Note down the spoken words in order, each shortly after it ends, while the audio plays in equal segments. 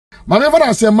Manever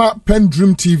I say ma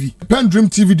PENDREAM TV. PENDREAM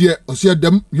TV there, I see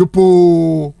them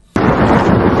yopo.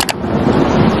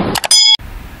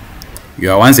 You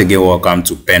are once again welcome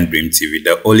to PENDREAM TV,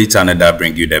 the only channel that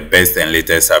brings you the best and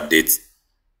latest updates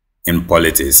in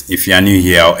politics. If you are new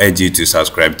here, I'll urge you to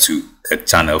subscribe to the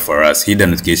channel for us, hit the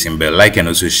notification bell, like and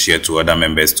also share to other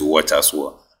members to watch as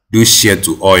well. Do share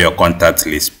to all your contact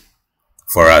list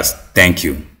for us. Thank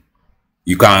you.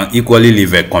 You can equally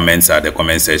leave a comment at the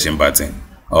comment section button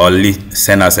or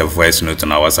send us a voice note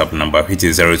on our WhatsApp number, which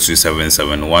is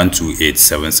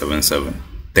 0277-128-777.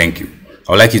 Thank you.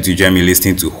 I would like you to join me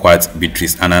listening to what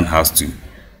Beatrice Annan has to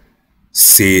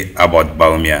say about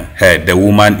Bawumia. Hey, the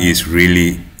woman is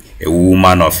really a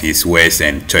woman of his words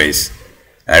and choice.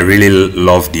 I really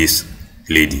love this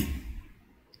lady.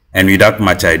 And without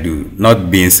much ado, not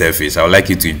being selfish, I would like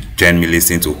you to join me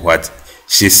listening to what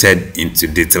she said into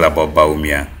detail about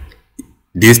Bawumia.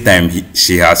 This time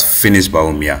she has finished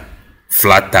Bawumia.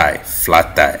 Flat tire,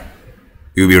 flat tire.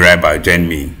 You'll be right back. Join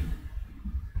me.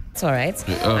 It's all right.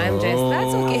 I'm just,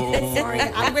 that's okay. Sorry,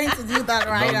 I'm going to do that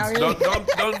right now.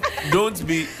 Don't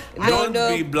be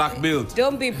blackmailed.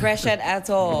 Don't be pressured at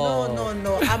all.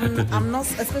 No. I'm not,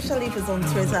 especially if it's on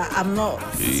Twitter. I'm not.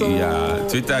 So yeah,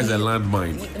 Twitter is a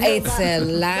landmine. It's a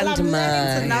landmine. I'm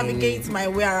learning to navigate my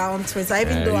way around Twitter,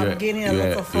 even though I'm gaining a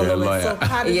lot of followers. So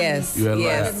pardon yes, me. You're a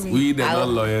lawyer. We the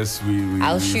non-lawyers,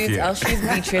 I'll shoot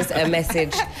Beatrice a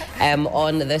message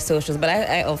on the socials. But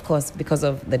I of course, because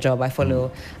of the job, I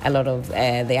follow a lot of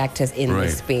the actors in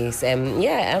this space.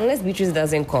 Yeah, unless Beatrice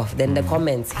doesn't cough, then the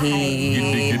comments,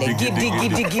 hey, She's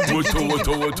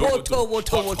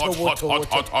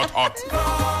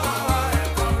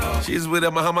with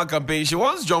the Mahama campaign. She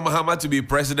wants John Mahama to be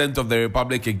president of the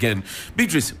Republic again.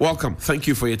 Beatrice, welcome. Thank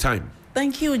you for your time.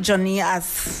 Thank you, Johnny.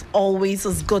 As always,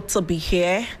 it's good to be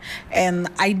here. And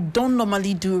I don't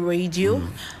normally do radio.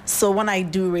 So when I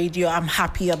do radio, I'm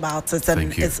happy about it.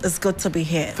 And it's good to be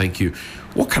here. Thank you.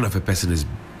 What kind of a person is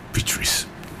Beatrice?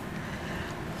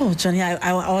 Oh, Johnny,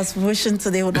 I was wishing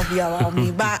today would not be around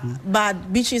me. But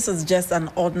Beatrice is just an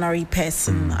ordinary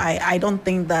person. I don't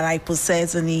think that I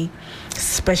possess any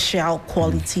special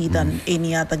quality than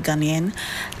any other Ghanaian.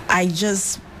 I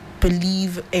just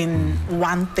believe in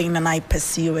one thing and I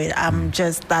pursue it. I'm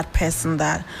just that person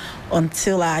that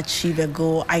until I achieve a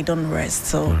goal, I don't rest.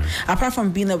 So apart from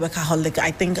being a workaholic,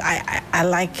 I think I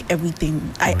like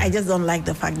everything. I just don't like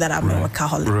the fact that I'm a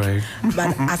workaholic.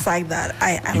 But aside that,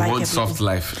 I like everything. Soft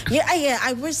life. Yeah.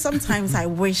 I wish sometimes I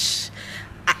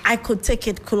could take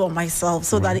it cool on myself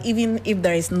so that even if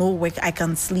there is no work, I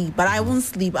can sleep. But I won't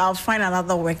sleep. I'll find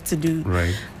another work to do.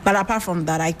 But apart from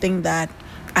that, I think that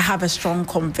I have a strong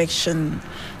conviction.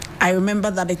 I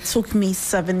remember that it took me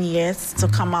 7 years to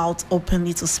come out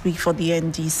openly to speak for the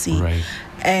NDC.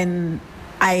 And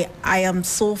I am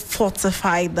so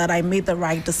fortified that I made the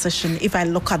right decision if I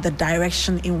look at the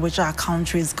direction in which our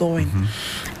country is going.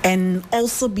 And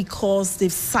also because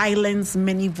they've silenced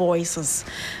many voices.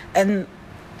 And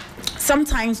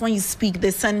sometimes when you speak,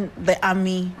 they send the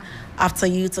army after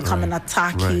you to come and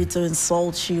attack you, to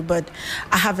insult you. But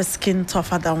I have a skin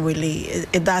tougher than Willie.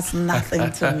 It does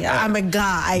nothing to me. I'm a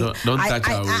guy. Don't touch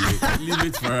our Willie. Leave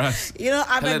it for us. You know,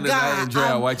 I'm Helen a guy.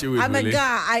 I'm a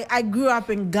guy. I grew up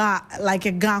in Ga, like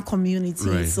a Ga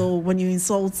community. So when you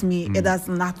insult me, it does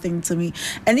nothing to me.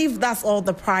 And if that's all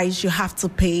the price you have to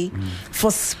pay for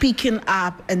speaking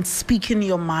up and speaking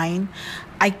your mind,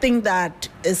 I think that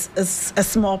is a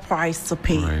small price to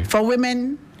pay. For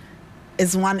women,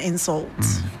 is one insult.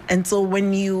 And so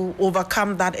when you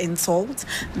overcome that insult,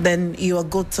 then you are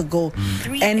good to go.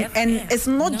 And it's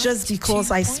not just because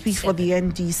I speak for the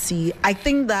NDC. I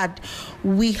think that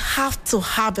we have to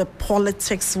have a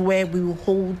politics where we will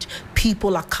hold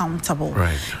people accountable.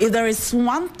 If there is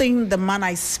one thing the man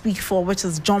I speak for, which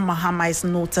is John Mahama, is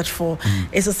noted for,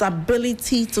 is his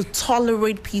ability to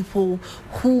tolerate people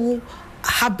who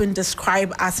have been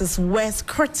described as his worst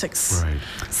critics.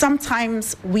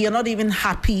 Sometimes we are not even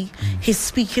happy he's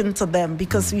speaking to them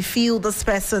because we feel this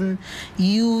person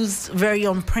used very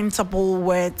unprintable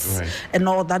words and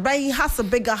all that. But he has a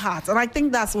bigger heart. And I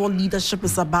think that's what leadership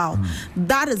is about.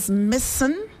 That is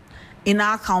missing in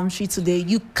our country today.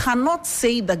 You cannot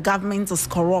say the government is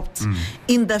corrupt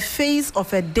in the face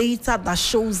of a data that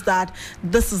shows that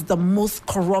this is the most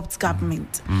corrupt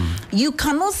government. You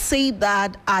cannot say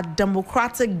that our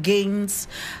democratic gains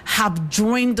have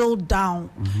dwindled down,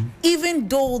 even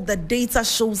though the data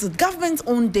shows it, government's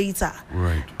own data.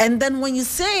 And then when you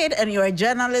say it and you're a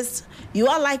journalist, you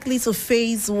are likely to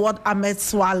face what Ahmed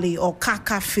Swale or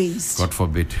Kaka faced. God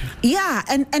forbid. Yeah,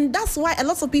 and that's why a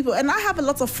lot of people, and I have a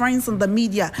lot of friends in the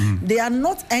media. They are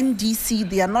not NDC,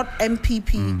 they are not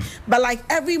MPP, but like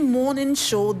every morning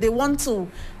show, they want to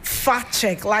fact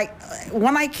check. Like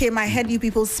when I came, I heard you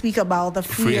people speak about the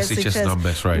free SHS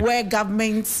numbers, right? Where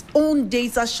government's own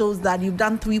data shows that you've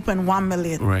done 3.1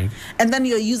 million, right? And then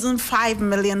you're using 5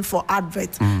 million for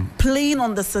adverts, playing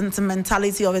on the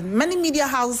sentimentality of it. Many media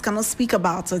houses cannot speak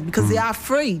about it because they are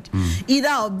afraid either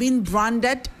of being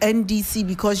branded NDC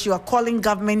because you are calling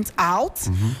government out,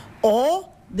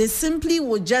 or they simply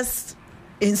would just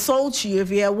insult you. If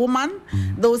you're a woman,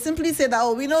 they will simply say that,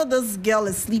 oh, we know this girl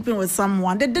is sleeping with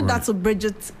someone. They did that to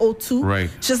Bridget O2. Right.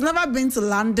 She's never been to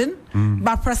London,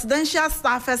 but presidential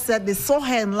staffers said they saw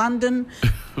her in London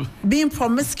being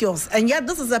promiscuous, and yet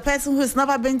this is a person who has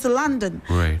never been to London.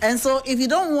 Right. And so if you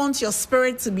don't want your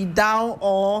spirit to be down,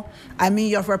 or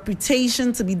your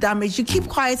reputation to be damaged, you keep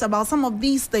quiet about some of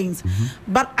these things.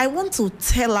 But I want to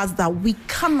tell us that we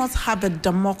cannot have a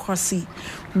democracy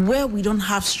where we don't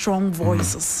have strong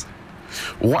voices.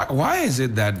 Why is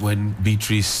it that when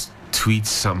Beatrice tweets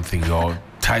something or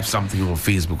types something on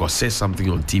Facebook or says something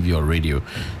on TV or radio,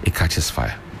 it catches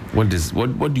fire? What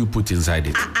do you put inside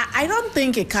it? I don't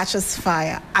think it catches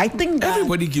fire. I think that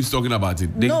everybody keeps talking about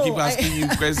it. They keep asking you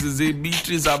questions. Say,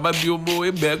 Beatrice, no. I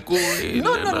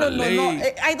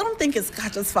don't think it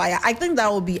catches fire. I think that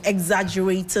will be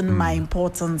exaggerating my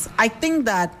importance. I think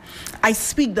that I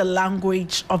speak the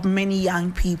language of many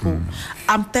young people.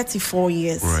 I'm 34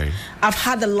 years. Right. I've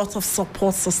had a lot of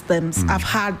support systems. I've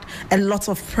had a lot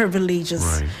of privileges.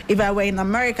 Right. If I were in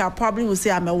America, I probably would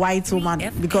say I'm a white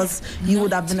woman because you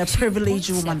would have been a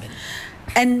privileged woman.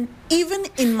 And even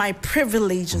in my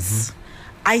privileges,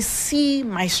 I see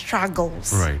my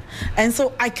struggles. Right. And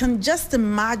so I can just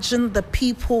imagine the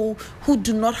people who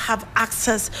do not have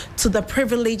access to the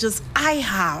privileges I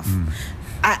have.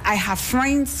 I have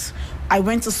friends I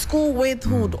went to school with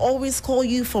who would always call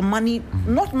you for money,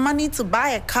 not money to buy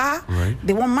a car. Right.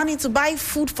 They want money to buy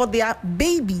food for their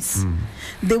babies.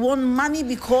 They want money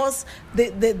because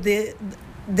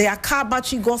their car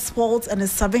battery got spoiled and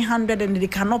it's 700 and they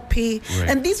cannot pay. Right.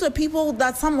 And these were people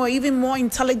that some were even more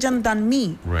intelligent than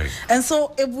me. Right. And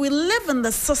so if we live in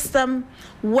the system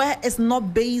where it's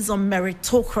not based on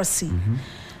meritocracy,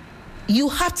 you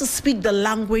have to speak the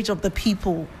language of the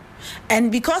people. And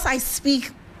because I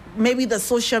speak maybe the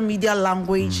social media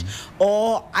language,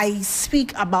 or I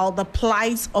speak about the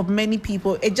plight of many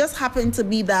people, it just happened to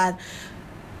be that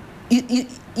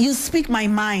you speak my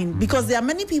mind, because there are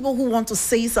many people who want to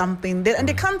say something and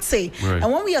they can't say. Right.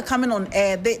 And when we are coming on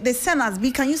air, they send us, B,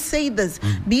 can you say this?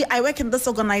 B, I work in this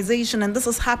organization and this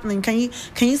is happening. Can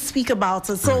you speak about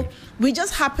it? So we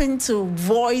just happen to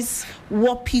voice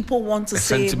what people want to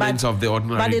say, sentiments of the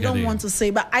ordinary, but they don't want to say.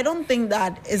 But I don't think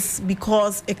that it's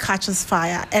because it catches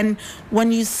fire. And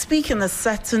when you speak in a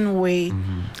certain way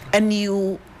and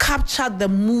you capture the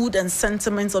mood and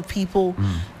sentiments of people,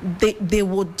 they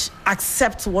would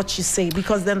accept what you say,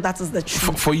 because then that is the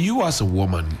truth. For you as a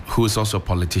woman who is also a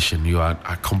politician, you are an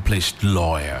accomplished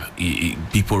lawyer,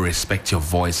 people respect your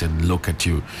voice and look at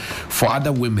you. For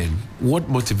other women, what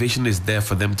motivation is there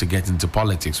for them to get into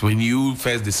politics? When you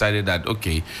first decided that,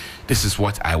 okay, this is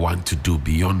what I want to do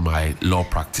beyond my law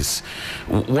practice,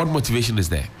 what motivation is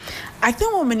there? I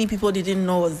think what many people didn't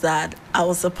know is that I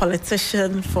was a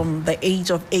politician from the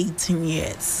age of 18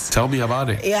 years. Tell me about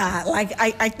it. Yeah, like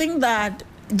I think that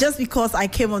just because I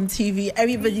came on TV,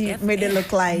 everybody made it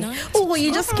look like, oh,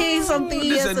 you just came something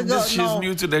years ago. She's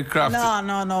new to the craft.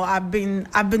 No. I've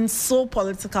been so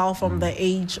political from the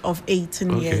age of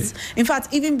 18 years. In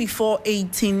fact, even before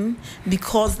 18,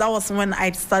 because that was when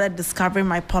I started discovering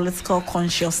my political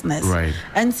consciousness. Right.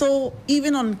 And so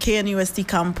even on KNUST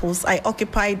campus, I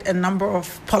occupied a number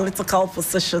of political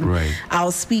positions. Right. I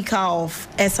was Speaker of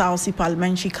SRC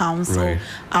Parliamentary Council. Right.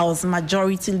 I was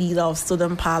Majority Leader of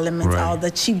Student Parliament. Right. I was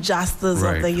the Chief Justice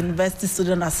of the University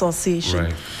Student Association.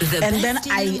 Right. And then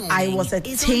I was a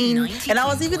teen, and I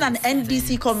was even an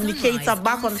NDC communicator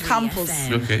back on campus.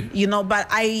 Okay. You know, but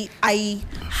I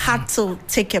had to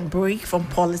take a break from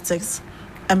politics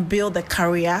and build a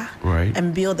career, right,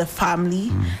 and build a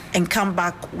family, and come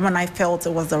back when I felt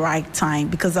it was the right time,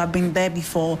 because I've been there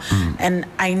before, and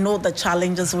I know the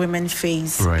challenges women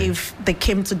face if they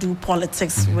came to do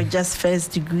politics with just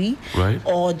first degree,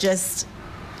 or just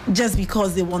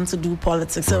because they want to do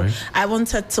politics. So I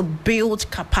wanted to build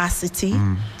capacity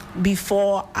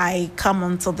before I come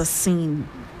onto the scene.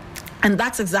 And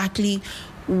that's exactly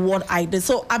what I did.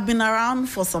 So I've been around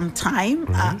for some time.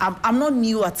 I'm not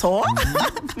new at all.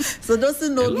 So those who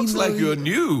know it looks like you're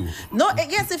new. No,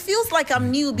 yes, it feels like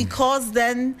I'm new because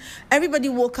then everybody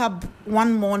woke up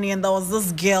one morning and there was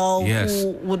this girl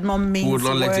who would not mince who would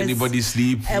not let anybody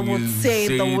sleep and would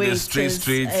say the way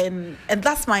straight. And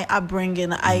that's my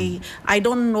upbringing. I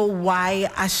don't know why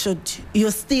I should.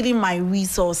 You're stealing my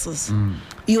resources.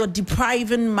 You're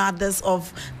depriving mothers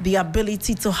of the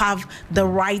ability to have the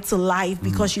right to life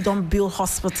because you don't build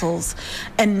hospitals.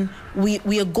 And we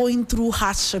are going through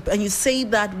hardship. And you say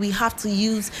that we have to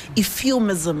use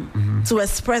euphemism to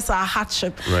express our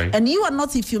hardship. Right. And you are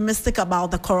not euphemistic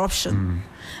about the corruption.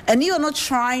 And you are not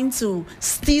trying to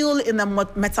steal in a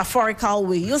metaphorical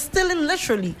way. You're stealing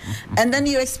literally. And then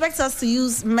you expect us to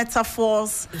use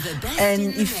metaphors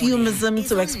and euphemism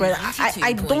to express.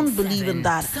 I don't believe in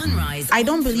that. I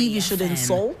don't believe you should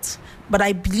insult, but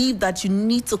I believe that you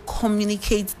need to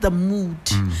communicate the mood,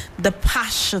 the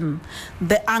passion,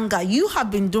 the anger. You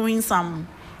have been doing some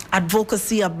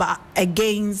advocacy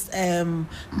against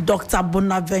Dr.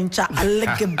 Bonaventure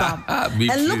Alegebam.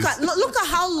 And look at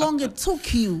how long it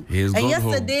took you. And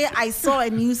yesterday I saw a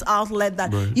news outlet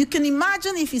that you can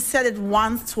imagine if you said it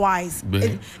once, twice,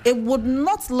 it would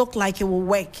not look like it will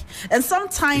work. And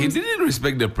sometimes he didn't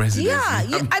respect the president.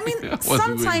 I mean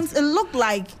sometimes it looked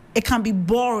like it can be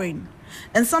boring.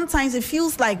 And sometimes it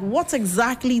feels like, what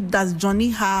exactly does Johnny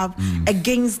have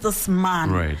against this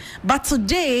man? Right. But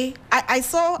today, I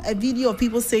saw a video of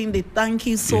people saying they thank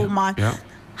you so much. Yeah.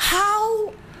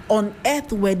 How on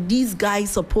earth were these guys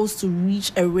supposed to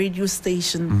reach a radio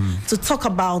station to talk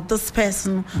about this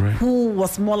person who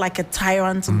was more like a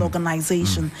tyrant in the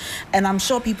organization? And I'm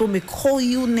sure people may call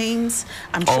you names.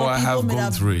 I'm sure people may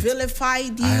have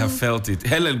vilified you. I have felt it.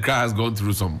 Helen Carr has gone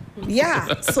through some.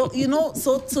 Yeah. So,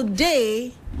 so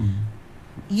today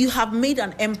you have made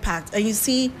an impact. And you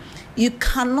see, you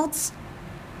cannot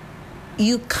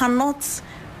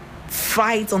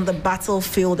fight on the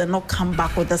battlefield and not come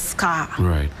back with a scar.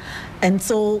 Right. And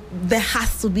so there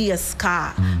has to be a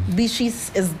scar. Beatrice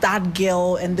is that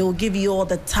girl, and they'll give you all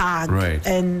the tag. Right.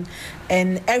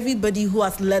 And everybody who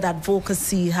has led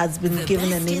advocacy has been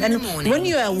given a name. And when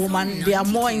you're a woman, they are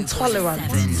more intolerant.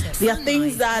 There are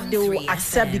things that they will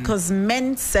accept because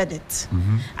men said it.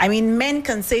 I mean, men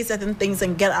can say certain things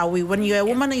and get away. When you're a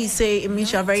woman and you say, it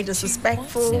means you're very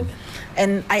disrespectful.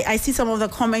 And I see some of the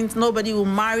comments, nobody will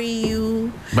marry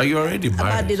you. But you're already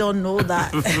married. But they don't know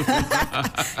that.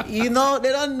 They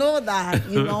don't know that,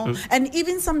 And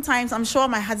even sometimes, I'm sure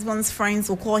my husband's friends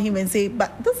will call him and say,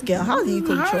 but this girl, how do you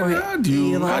control her?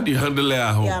 How do you handle her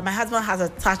at home? Yeah, my husband has a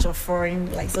touch of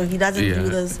foreign, so he doesn't do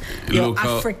this. You're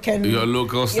African. Your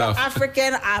local stuff. You're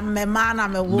African, I'm a man,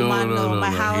 I'm a woman. No, my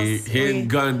house. He ain't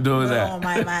gonna do that.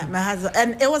 My husband.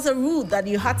 And it was a rule that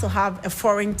you had to have a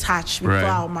foreign touch before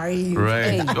I'll marry you.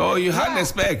 Right. Oh, you had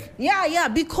respect. Yeah,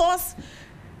 because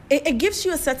it gives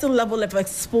you a certain level of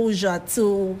exposure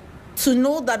to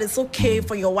know that it's okay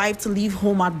for your wife to leave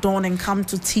home at dawn and come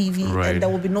to TV, and there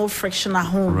will be no friction at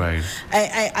home. Right.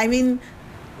 I mean,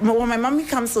 when my mommy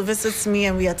comes to visit me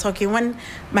and we are talking, when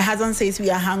my husband says we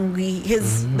are hungry,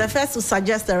 he's the first to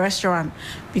suggest a restaurant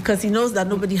because he knows that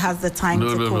nobody has the time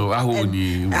to cook.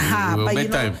 But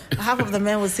half of the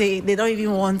men will say they don't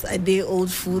even want a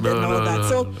day-old food and all that.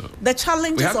 So the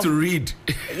challenge we have to read.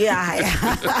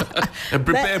 Yeah. And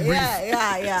prepare brief.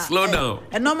 Yeah. Slow down.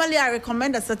 And normally I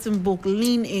recommend a certain book,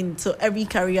 Lean In, to every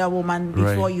career woman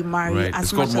before you marry. Right.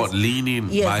 It's called what? Lean In?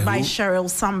 Yes, by Sheryl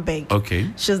Sandberg. Okay.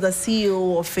 She's the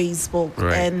CEO of Facebook.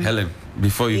 Right. And Helen,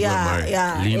 before you got married.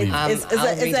 Yeah.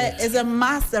 It's a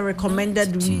must and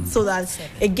recommended read so that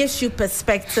it gives you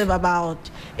perspective about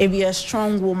if you're a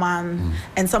strong woman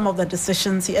and some of the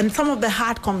decisions and some of the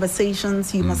hard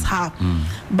conversations you must have.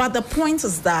 But the point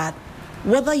is that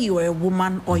whether you are a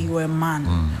woman or you are a man,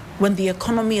 when the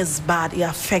economy is bad, it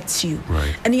affects you.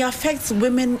 Right. And it affects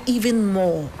women even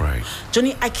more. Right.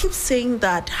 Johnny, I keep saying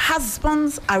that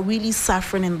husbands are really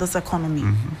suffering in this economy.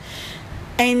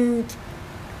 And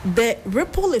the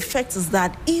ripple effect is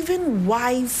that even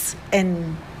wives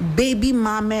and baby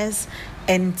mamas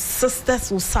and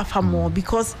sisters will suffer more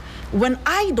because when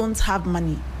I don't have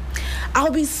money,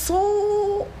 I'll be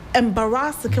so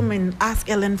embarrassed to come and ask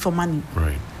Ellen for money.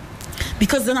 Right.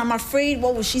 Because then I'm afraid,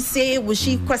 what will she say? Will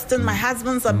she question my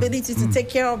husband's ability to take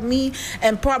care of me?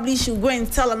 And probably she'll go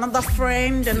and tell another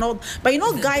friend and all. But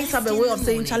guys have a way of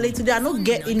saying, Charlie, today I don't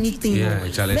get anything. Yeah,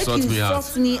 Charlie, sort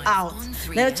me out.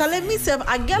 Now, Charlie, myself,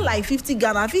 I get like 50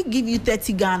 Ghana. I will give you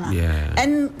 30 Ghana. Yeah.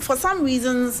 And for some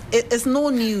reasons, it's no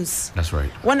news. That's right.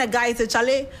 When a guy says,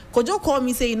 Charlie, could you call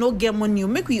me, say, get money?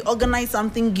 Make we organize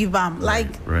something, give them.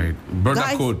 Right. Brother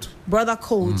guys, code. brother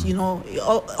code, you know,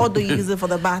 although you use it for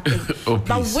the bad thing.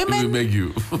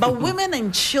 But women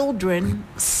and children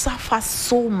suffer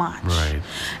so much. Right.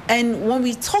 And when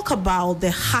we talk about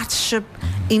the hardship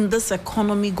in this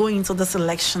economy going into these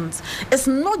elections, it's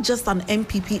not just an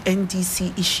MPP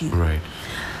NDC issue. Right.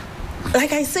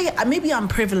 Like I say, maybe I'm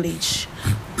privileged,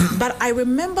 but I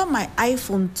remember my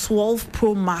iPhone 12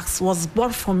 Pro Max was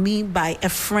bought for me by a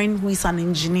friend who is an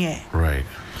engineer. Right.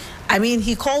 I mean,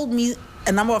 he called me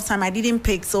a number of times. I didn't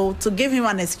pick, so to give him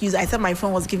an excuse, I said my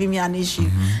phone was giving me an issue.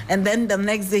 And then the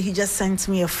next day, he just sent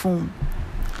me a phone.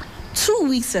 2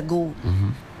 weeks ago,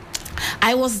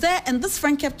 I was there, and this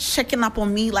friend kept checking up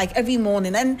on me like every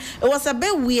morning, and it was a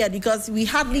bit weird because we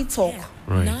hardly talk.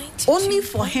 Right. Only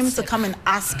for him to come and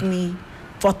ask me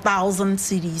for 1,000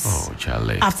 cedis. Oh,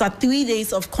 Charlie. After 3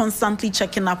 days of constantly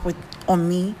checking up on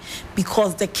me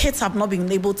because the kids have not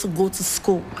been able to go to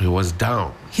school. He was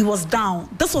down. He was down.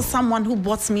 This was someone who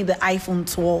bought me the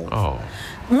iPhone 12. Oh.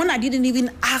 When I didn't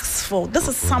even ask for. This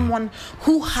is someone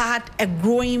who had a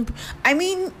growing... I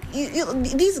mean,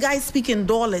 these guys speak in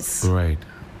dollars. Right.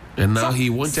 And now he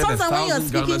wanted 1,000 sometimes when you're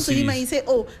speaking to him and you say,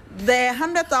 oh, the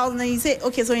 100,000, and you say,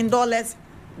 okay, so in dollars,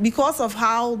 because of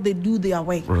how they do their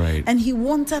work. Right. And he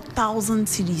wanted 1,000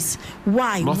 cedis.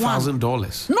 Why? Not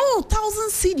 $1,000. No,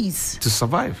 1,000 cedis. To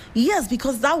survive. Yes,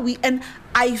 because that we... And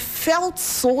I felt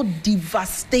so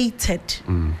devastated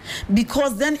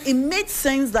because then it made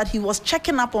sense that he was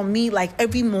checking up on me like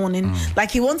every morning,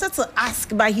 like he wanted to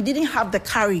ask, but he didn't have the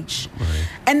courage. Right.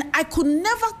 And I could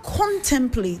never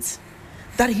contemplate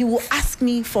that he will ask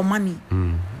me for money.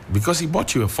 Because he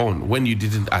bought you a phone when you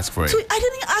didn't ask for it. So I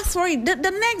didn't ask for it.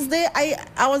 The next day,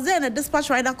 I was there and a dispatch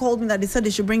rider called me that they said they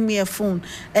should bring me a phone.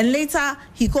 And later,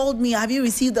 he called me, have you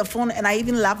received the phone? And I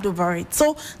even laughed over it.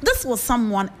 So this was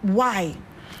someone, why?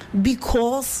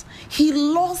 Because he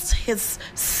lost his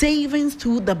savings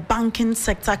to the banking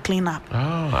sector cleanup.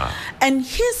 And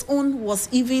his own was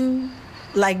even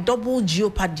like double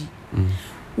jeopardy.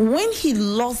 When he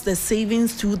lost the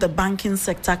savings to the banking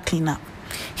sector cleanup,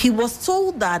 he was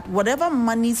told that whatever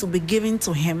monies will be given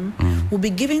to him will be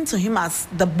given to him as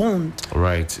the bond.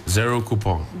 Right. Zero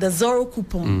coupon. The zero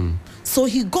coupon. So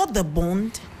he got the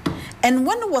bond. And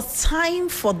when it was time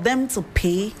for them to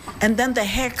pay, and then the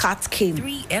haircut came.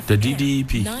 The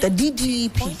DDEP. The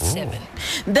DDEP.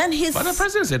 Then his... But the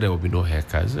president said there will be no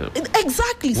haircuts.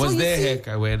 Exactly. Was there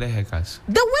haircut? Were there haircuts?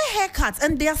 There were haircuts,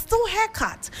 and they are still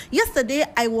haircuts. Yesterday,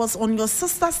 I was on your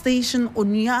sister station,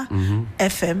 Onia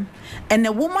FM, and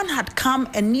a woman had come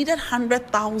and needed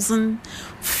 100,000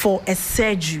 for a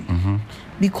surgery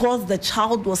because the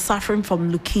child was suffering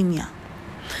from leukemia.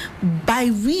 By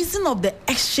reason of the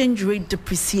exchange rate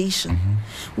depreciation,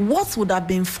 what would have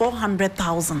been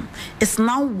 400,000 is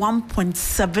now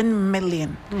 1.7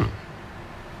 million.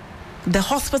 The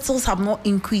hospitals have not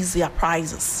increased their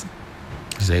prices.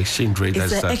 It's the exchange rate.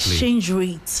 It's the exchange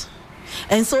rate.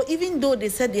 And so even though they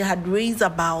said they had raised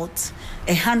about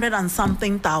 100 and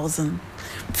something thousand,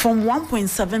 from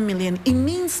 1.7 million, it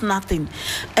means nothing.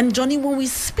 And Johnny, when we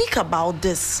speak about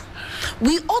this,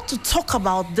 we ought to talk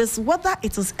about this, whether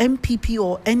it is MPP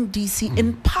or NDC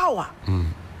in power.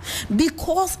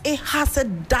 Because it has a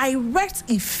direct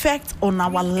effect on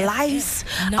our lives,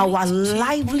 our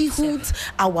livelihoods,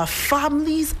 our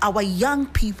families, our young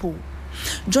people.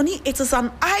 Johnny, it is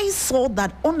an eyesore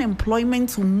that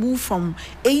unemployment will move from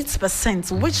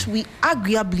 8%, which we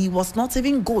arguably was not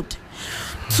even good,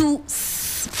 to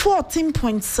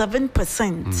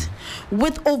 14.7%,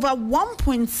 with over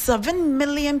 1.7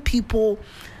 million people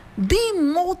being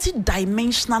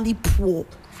multidimensionally poor.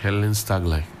 Helen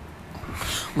Stagley.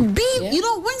 You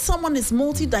know, when someone is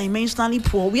multidimensionally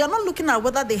poor, we are not looking at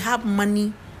whether they have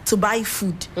money to buy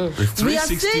food. We are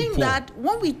saying that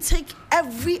when we take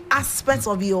every aspect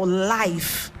of your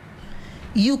life,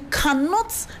 you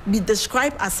cannot be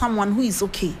described as someone who is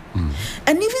okay.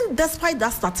 And even despite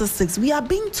that statistics, we are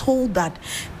being told that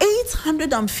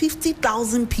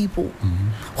 850,000 people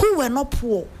who were not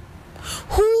poor,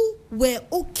 who were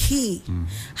okay,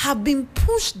 have been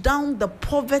pushed down the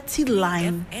poverty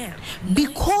line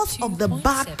because of the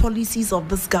bad policies of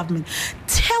this government.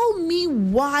 Tell me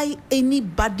why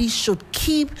anybody should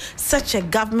keep such a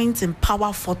government in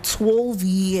power for 12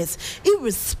 years,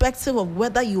 irrespective of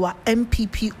whether you are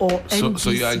MPP or NDC. So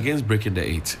you are against breaking the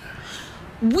 8?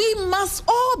 We must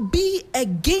all be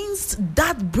against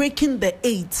that breaking the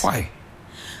 8. Why?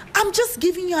 I'm just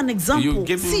giving you an example. You're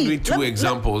giving me two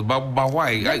examples, but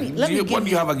why? What do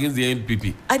you have against the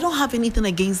NPP? I don't have anything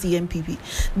against the NPP.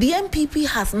 The NPP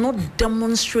has not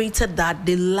demonstrated that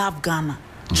they love Ghana.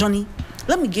 Johnny,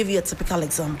 let me give you a typical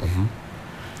example.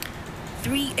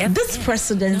 This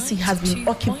presidency has been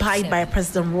occupied by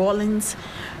President Rawlings,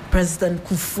 President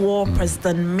Kufuor,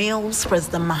 President Mills,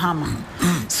 President Mahama.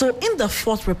 So in the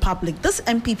Fourth Republic, this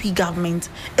MPP government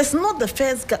is not the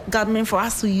first government for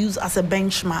us to use as a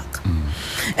benchmark.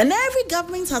 And every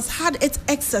government has had its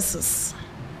excesses.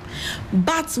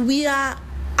 But we are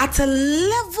at a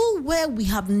level where we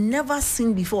have never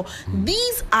seen before.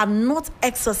 These are not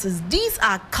excesses. These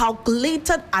are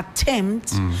calculated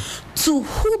attempts to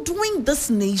hoodwink this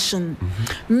nation,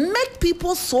 make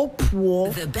people so poor,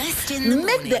 make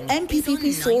the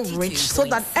MPP so rich, so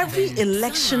that every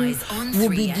election will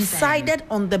be decided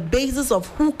on the basis of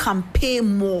who can pay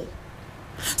more.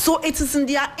 So it is in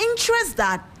their interest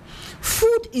that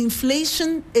food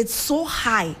inflation is so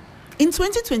high. In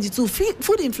 2022,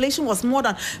 food inflation was more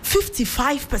than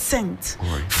 55%.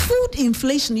 Right. Food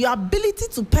inflation, your ability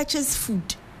to purchase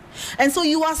food. And so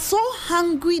you are so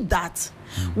hungry that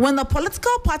when a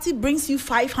political party brings you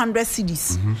 500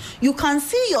 cedis, you can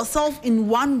see yourself in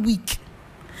 1 week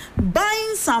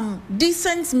buying some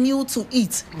decent meal to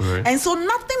eat. Right. And so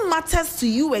nothing matters to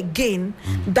you again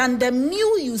than the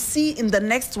meal you see in the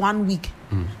next 1 week,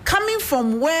 coming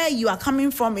from where you are coming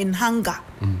from in hunger.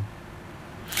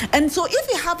 And so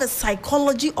if you have a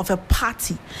psychology of a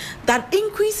party that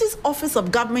increases office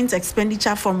of government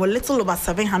expenditure from a little over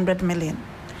 700 million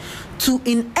to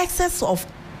in excess of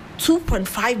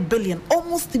 2.5 billion,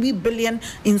 almost 3 billion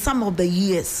in some of the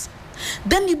years,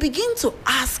 then you begin to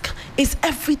ask, is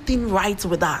everything right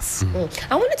with us?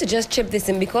 I wanted to just chip this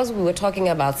in because we were talking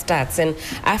about stats, and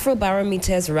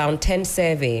Afrobarometer's Round 10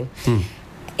 survey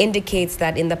indicates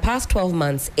that in the past 12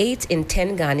 months, 8 in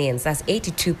 10 Ghanaians, that's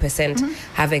 82%,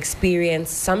 have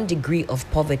experienced some degree of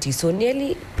poverty. So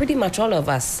nearly pretty much all of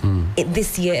us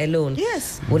this year alone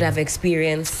would have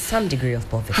experienced some degree of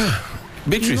poverty.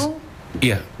 Beatrice,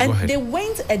 yeah, and they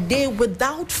went a day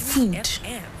without food.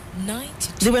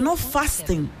 They were not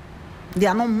fasting. They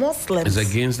are not Muslims.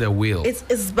 It's against their will.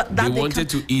 It's that they wanted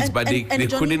to eat, but they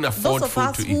couldn't afford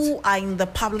food to eat. Those of us who are in the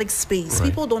public space,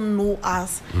 people don't know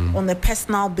us on a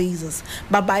personal basis.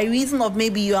 But by reason of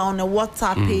maybe you are on a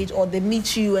WhatsApp page or they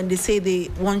meet you and they say they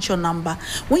want your number,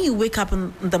 when you wake up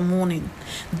in the morning,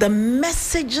 the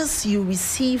messages you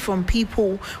receive from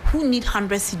people who need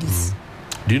 100 cedis.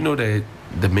 Do you know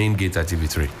the main gate at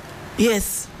TV3?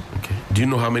 Yes. Okay. Do you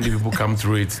know how many people come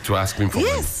through it to ask them for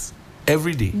money?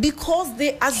 Every day. Because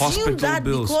they assume that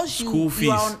bills, because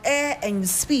you are on air and you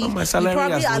speak, my salary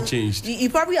has not changed. You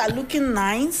probably are looking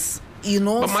nice, you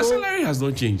know. But my salary has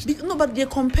not changed. No, but they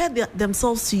compare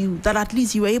themselves to you, that at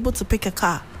least you were able to pick a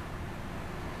car.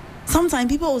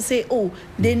 Sometimes people will say, oh,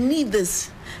 they need this.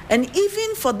 And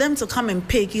even for them to come and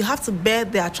pick, you have to bear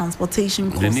their transportation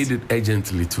costs. They need it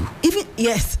urgently too.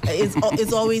 Yes,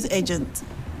 it's always urgent.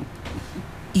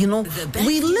 You know,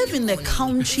 we live in a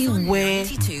country where,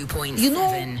 you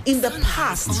know, in the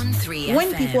past,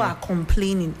 when people are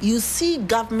complaining, you see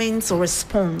government's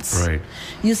response. Right.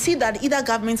 You see that either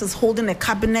government is holding a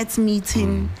cabinet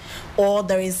meeting or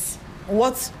there is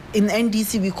what in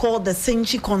NDC we call the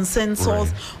Senchi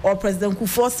consensus, or President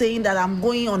Kufuor saying that I'm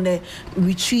going on a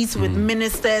retreat with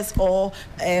ministers, or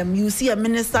you see a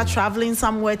minister traveling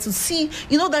somewhere to see,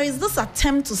 you know, there is this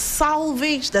attempt to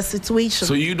salvage the situation.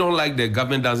 So you don't like the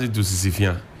government does it to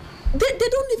Sisifia? They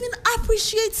don't even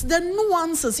appreciate the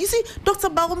nuances. You see, Dr.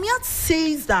 Bawumia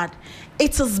says that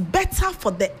it is better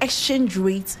for the exchange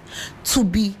rate to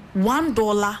be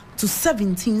 $1 to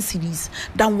 17 cedis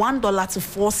than $1 to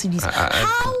 4 cedis.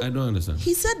 I don't understand.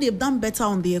 He said they've done better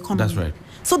on the economy. That's right.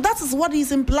 So that is what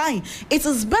he's implying. It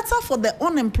is better for the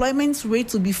unemployment rate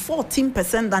to be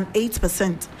 14% than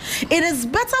 8%. It is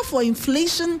better for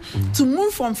inflation to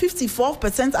move from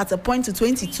 54% at a point to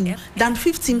 22 than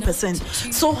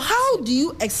 15%. So how do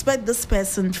you expect this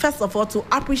person, first of all, to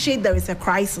appreciate there is a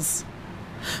crisis?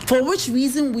 For which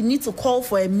reason we need to call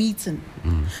for a meeting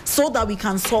so that we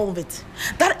can solve it.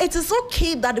 That it is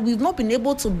okay that we've not been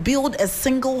able to build a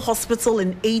single hospital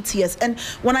in 8 years. And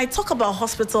when I talk about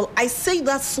hospital, I say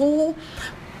that so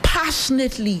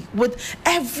passionately with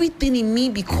everything in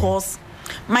me, because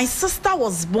my sister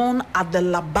was born at the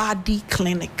Labadi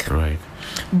Clinic. Right.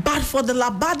 But for the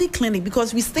Labadi Clinic,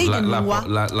 because we stayed in La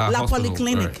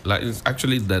Polyclinic. Right. It's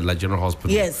actually the La General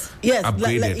Hospital. Yes.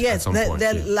 Upgraded at some point.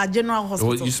 The La General Hospital.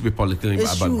 Well, it used to be Polyclinic,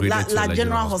 but upgraded to La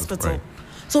General Hospital. Right.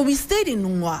 So we stayed in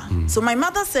Nungwa. So my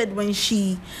mother said when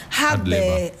she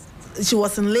she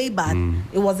was in labor,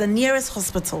 it was the nearest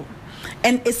hospital.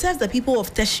 And it serves the people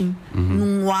of Teshin,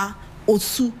 Nungwa,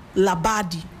 Osu,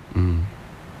 Labadi.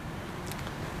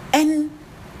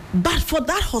 But for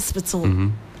that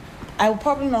hospital, I will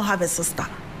probably not have a sister.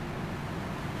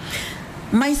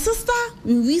 My sister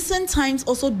in recent times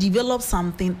also developed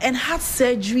something and had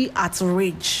surgery at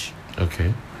Ridge.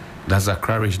 Okay. That's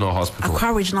Accra Regional Hospital.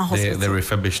 Accra Regional Hospital. The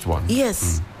refurbished one.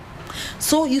 Yes.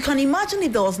 So you can imagine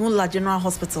if there was no La General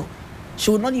Hospital,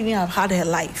 she would not even have had her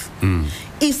life.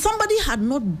 If somebody had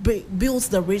not built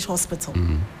the Ridge Hospital,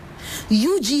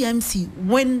 UGMC,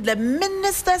 when the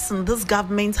ministers in this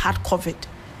government had COVID,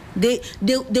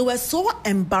 they were so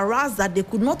embarrassed that they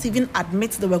could not even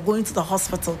admit they were going to the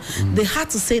hospital. They had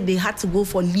to say they had to go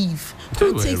for leave.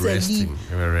 Who takes a leave?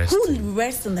 Who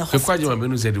rests in the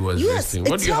hospital? Said it was resting.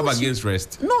 What do you have against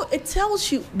rest? No, it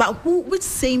tells you, but which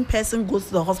same person goes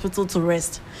to the hospital to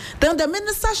rest? Then the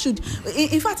minister should.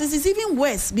 In fact, it is even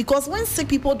worse, because when sick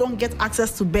people don't get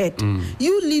access to bed,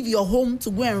 you leave your home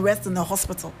to go and rest in the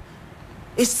hospital.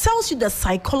 It tells you the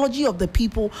psychology of the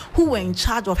people who were in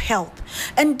charge of health.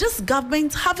 And this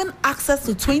government having access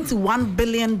to 21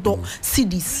 billion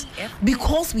cedis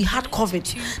because we had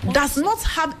COVID does not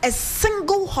have a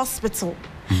single hospital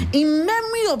in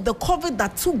memory of the COVID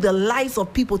that took the lives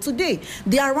of people. Today,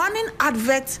 they are running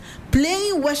adverts,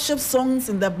 playing worship songs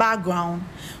in the background,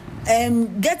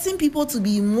 and getting people to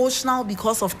be emotional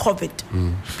because of COVID.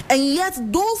 And yet,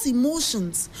 those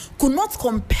emotions could not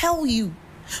compel you.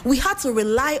 We had to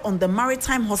rely on the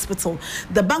Maritime Hospital,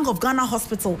 the Bank of Ghana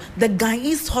Hospital, the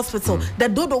Ghanese Hospital, the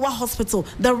Dodowa Hospital,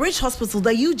 the Ridge Hospital,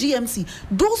 the UGMC.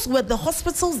 Those were the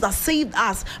hospitals that saved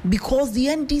us because the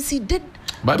NDC did.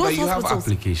 But you have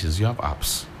applications, you have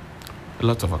apps. A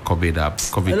lot of COVID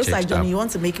apps, COVID. It looks like, Johnny, you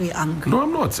want to make me angry. No,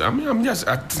 I'm not. I'm just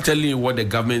telling you what the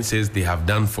government says they have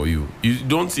done for you. You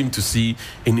don't seem to see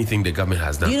anything the government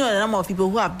has done. Do you know the number of people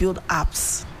who have built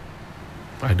apps?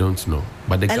 I don't know,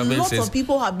 but the government says of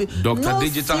people have Dr.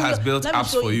 Digital has built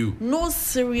apps for you. No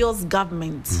serious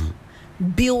government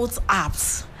built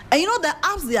apps. And you know the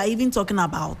apps they are even talking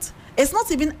about, it's not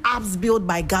even apps built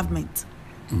by government.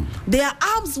 They are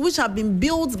apps which have been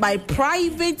built by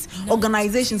private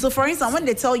organizations. So for instance, when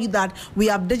they tell you that we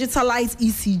have digitalized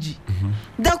ECG,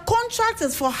 the contract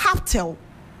is for Haptel.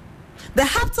 The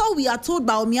Haptel, we are told,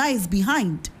 Bawumia is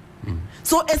behind.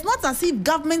 So it's not as if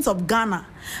government of Ghana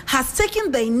has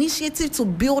taken the initiative to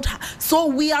build. So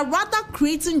we are rather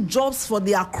creating jobs for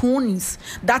their cronies.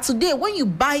 That today, when you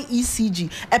buy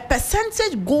ECG, a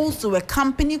percentage goes to a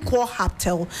company called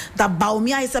Haptel that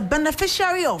Bawumia is a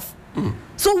beneficiary of.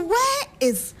 So where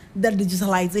is the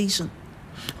digitalization?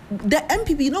 The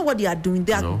MPP, you know what they are doing?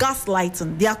 They are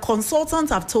gaslighting. Their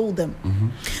consultants have told them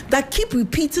that keep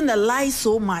repeating a lie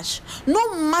so much.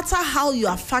 No matter how you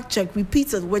are fact-checked,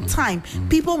 repeated with time,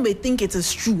 people may think it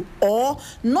is true. Or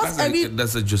not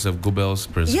that's a Joseph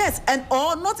Goebbels principle. Yes,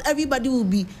 or not everybody will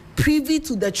be privy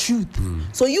to the truth.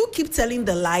 So you keep telling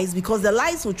the lies because the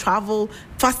lies will travel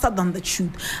faster than the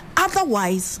truth.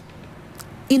 Otherwise,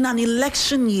 in an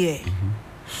election year,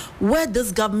 where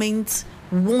this government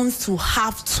wants to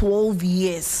have 12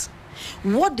 years,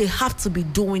 what they have to be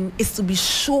doing is to be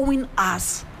showing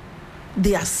us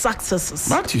their successes.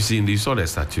 But you saw the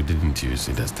statue, didn't you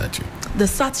see the statue? The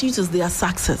statue is their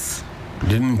success.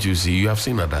 Didn't you see? You have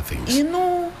seen other things. You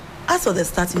know, as for the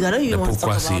statue, I don't even want to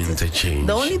talk about interchange. it.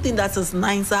 The only thing that is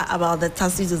nicer about the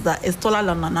statue is that it's taller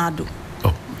than Addo.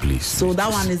 Please. So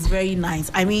that one is very nice.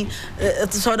 I mean,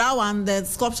 so that one, the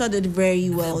sculpture did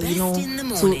very well, you know,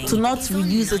 to not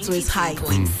reduce it to its height.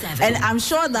 And I'm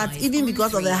sure that even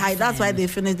because of the height, that's why they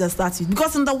finished the statue.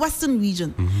 Because in the Western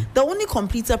region, the only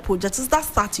completed project is that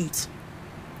statue.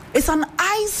 It's an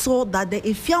eyesore that the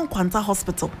Efian Kwanta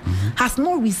Hospital has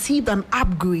not received an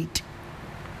upgrade.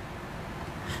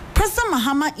 President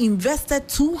Mahama invested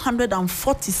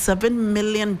 $247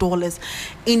 million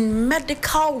in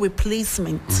medical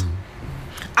replacement.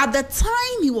 At the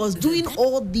time he was doing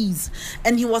all these,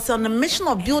 and he was on a mission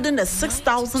of building a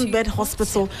 6,000-bed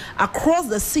hospital across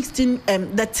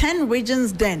the 10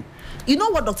 regions then. You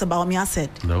know what Dr. Bawumia said?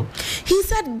 No. He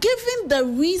said, given the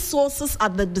resources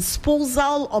at the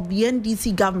disposal of the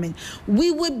NDC government, we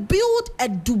will build a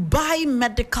Dubai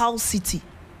medical city.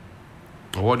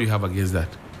 What do you have against that?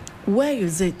 Where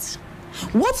is it?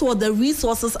 What were the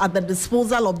resources at the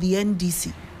disposal of the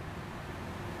NDC?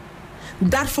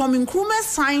 That from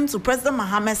Nkrumah's time to President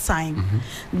Mahama's time,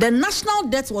 the national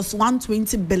debt was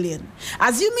 120 billion.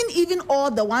 Assuming even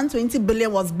all the 120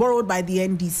 billion was borrowed by the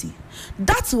NDC,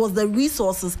 that was the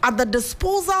resources at the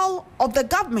disposal of the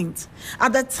government.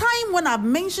 At the time when I've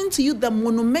mentioned to you the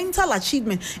monumental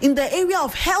achievement in the area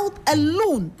of health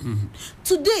alone,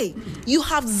 today you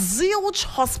have zilch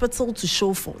hospital to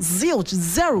show for. Zilch,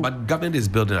 zero. But government is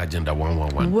building Agenda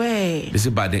 111. Where? They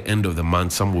say by the end of the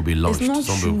month, some will be launched,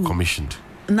 some will be commissioned.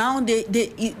 Now they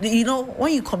you know,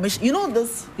 when you commission, you know,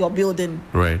 this your building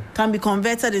can be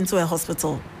converted into a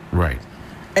hospital,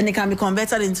 and it can be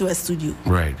converted into a studio,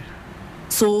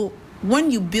 So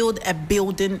when you build a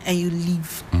building and you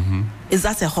leave, is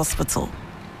that a hospital?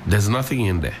 There's nothing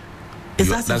in there.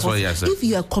 That's what I said. If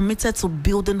you are committed to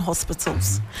building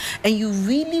hospitals and you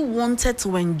really wanted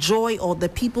to enjoy, or the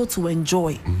people to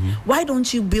enjoy, why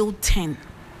don't you build 10,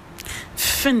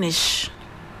 finish,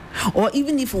 or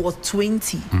even if it was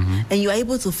 20 and you are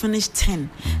able to finish 10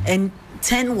 and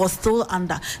 10 was still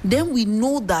under, then we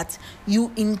know that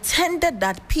you intended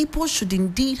that people should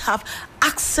indeed have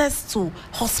access to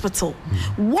hospital.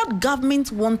 What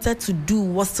government wanted to do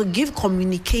was to give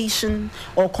communication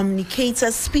or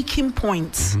communicators speaking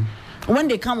points. When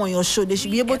they come on your show, they should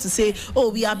be able to say,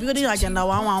 oh, we are building Agenda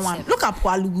 111. Look at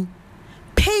Pualugu.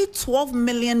 Pay $12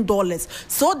 million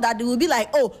so that they will be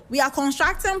like, oh, we are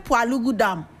constructing Pualugu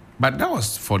Dam. But that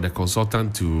was for the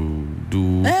consultant to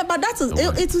do. But that is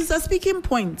it is a speaking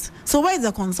point. So where is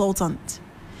the consultant?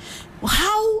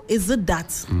 How is it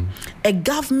that a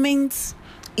government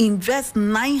invests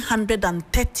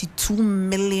 932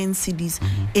 million cedis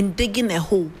in digging a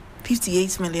hole,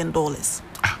 $58 million?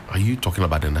 Are you talking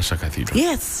about the National Cathedral?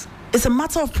 Yes, it's a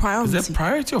matter of priority. It's a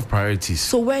priority of priorities.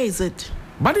 So where is it?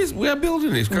 But we are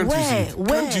building it. Can't you see it?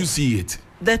 Can't you see it?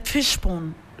 The fish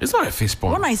pond. It's not a fish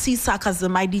pond. When I see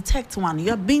sarcasm, I detect one.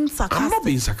 You're being sarcastic. I'm not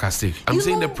being sarcastic. I'm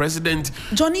saying the president,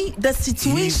 Johnny, the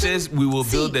situation. He says we will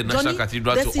build the National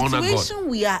Cathedral to honor God. The situation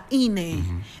we are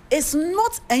in is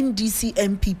not NDC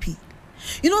MPP.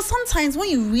 You know, sometimes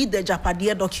when you read the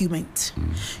Japadia document,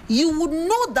 you would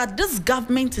know that this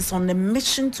government is on a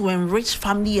mission to enrich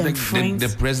family and friends.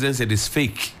 The president said it's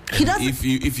fake. He doesn't.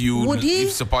 If you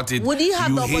support it,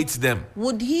 you hate them.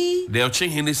 Would he? The Ochin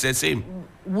Henry said same.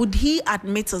 Would he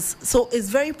admit us? So it's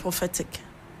very prophetic.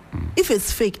 If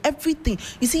it's fake, everything.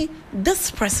 You see,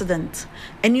 this president,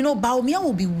 and you know, Bawumia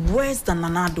will be worse than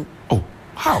Addo. Oh,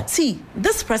 how? See,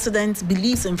 this president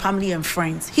believes in family and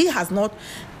friends. He has not,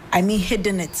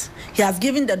 hidden it. He has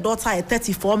given the daughter a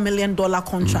 $34 million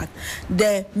contract.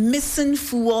 The missing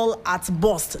fuel at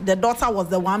Wȯrst, the daughter was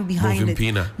the one behind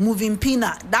Moving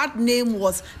Pina. That name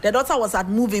was, the daughter was at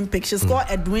Moving Pick. She's called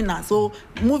Edwina. So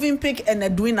Moving Pick and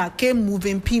Edwina came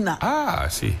Moving Pina. I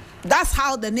see. That's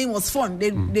how the name was formed.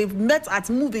 They met at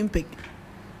Moving Pick.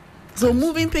 So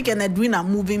Moving Pick and Edwina,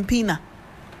 Moving Pina.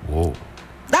 Whoa.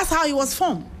 That's how it was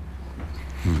formed.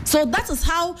 So that is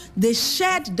how they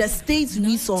shared the state's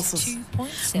resources.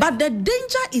 But the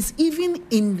danger is even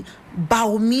in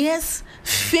Bawumia's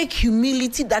fake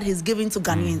humility that he's giving to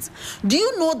Ghanaians. Do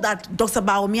you know that Dr.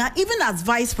 Bawumia, even as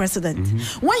vice president,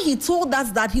 when he told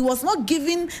us that he was not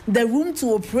given the room to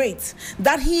operate,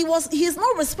 that he is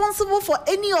not responsible for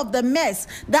any of the mess,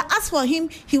 that as for him,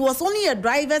 he was only a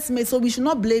driver's mate, so we should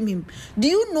not blame him. Do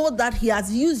you know that he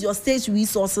has used your state's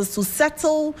resources to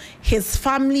settle his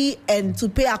family and to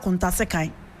pay a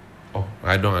kontasekai? Oh,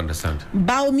 I don't understand.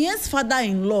 Bawumia's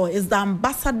father-in-law is the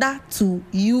ambassador to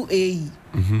UAE.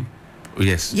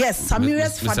 Yes. Yes,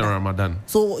 Samira's father. Mr. Ramadan.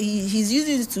 So he's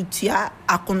using it to tia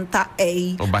akonta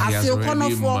a. Oh, but he has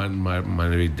already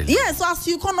married them. Yes, so as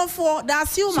you can afford, the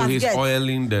assume so must he's get.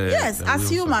 Oiling the. Yes, as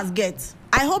you must get.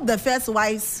 I hope the first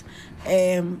wife's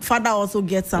father also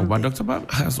gets something. But Dr.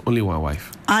 Bab has only one wife.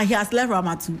 He has left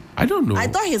Ramatu. I don't know. I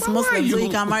thought he's Muslim, so he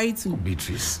can marry two.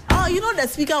 Beatrice. Oh, you know the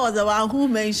speaker was the one who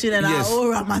mentioned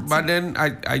Ramatu. But then I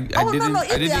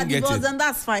didn't get it. Then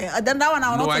that's fine. Then that one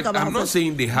I will not talk about. I'm not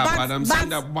saying they have, but I'm saying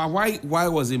that why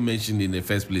was it mentioned in the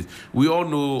first place? We all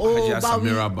know Hajiya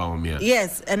Samira Bawumia.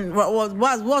 Yes, and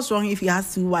what's wrong if he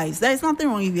has two wives? There is nothing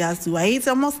wrong if he has two wives. He's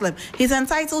a Muslim. He's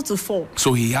entitled to 4.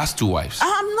 So he has 2 wives.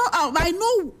 I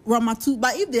know Ramatu,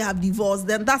 but if they have divorced,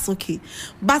 then that's okay.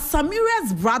 But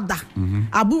Samira's brother,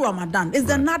 Abu Ramadan, is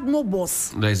the NADMO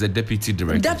boss. There is a deputy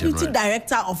director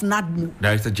of NADMO.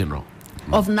 Director General.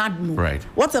 Of NADMO. Right.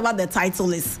 Whatever the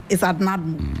title is at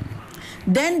NADMO.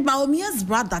 Then Bawumia's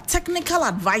brother, technical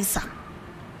advisor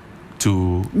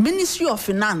to Ministry of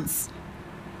Finance.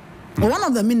 One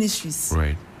of the ministries.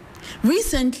 Right.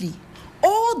 Recently,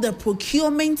 all the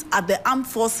procurement at the armed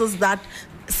forces that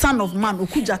Son of Man,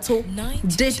 Okujato,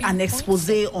 did an expose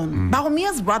on.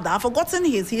 Bawumia's brother, I've forgotten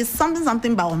he's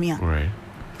something Bawumia. Right.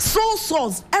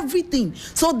 Source, everything.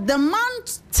 So the man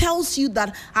tells you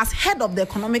that as head of the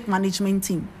economic management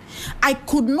team, I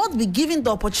could not be given the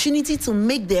opportunity to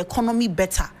make the economy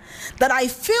better. That I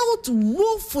failed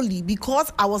woefully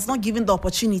because I was not given the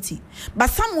opportunity.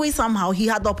 But some way, somehow, he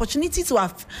had the opportunity to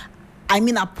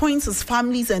appoint his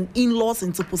families and in-laws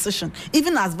into position,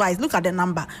 even as vice. Look at the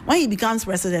number. When he becomes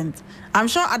president, I'm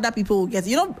sure other people will get.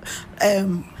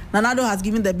 Nana Addo has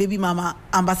given the baby mama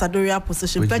ambassadorial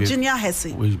position. Virginia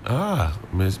Hesse.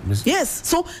 Miss. Yes.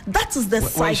 So that is the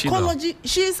psychology.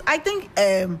 She's, I think,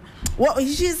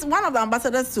 she's one of the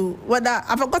ambassadors to whether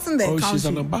I've forgotten the country. She's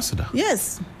an ambassador.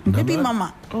 Yes, baby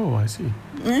mama. Oh, I see.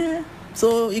 Yeah.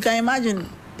 So you can imagine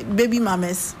baby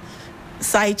mamas,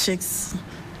 side chicks,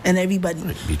 and everybody.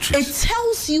 It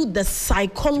tells you the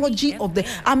psychology of the.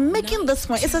 I'm making this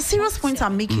point. It's a serious point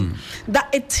I'm making.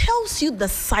 That it tells you the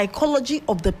psychology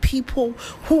of the people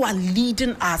who are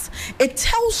leading us. It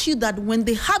tells you that when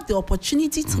they have the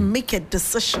opportunity to make a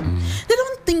decision, they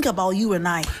don't think about you and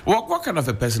I. What kind of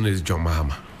a person is John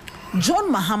Mahama?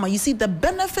 John Mahama, you see, the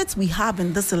benefits we have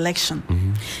in this election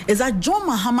is that John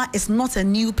Mahama is not a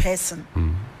new person.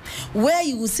 Where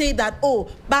you will say that,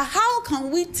 but how can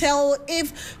we tell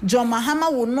if John Mahama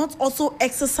will not also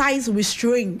exercise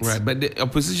restraint? Right, but the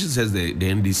opposition says the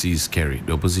NDC is scary.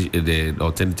 The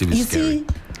alternative is scary. You see,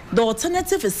 the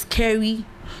alternative is scary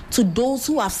to those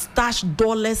who have stashed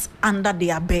dollars under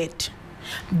their bed.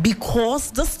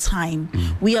 Because this time,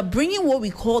 we are bringing what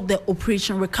we call the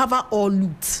Operation Recover or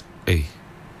Loot. Hey.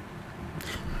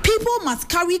 People must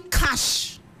carry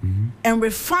cash and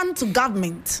refund to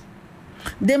government.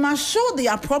 They must show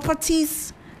their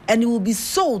properties and it will be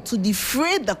sold to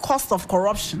defray the cost of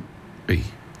corruption. Hey.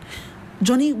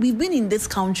 Johnny, we've been in this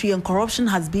country and corruption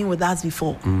has been with us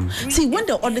before. See, when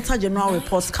the Auditor General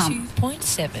reports come,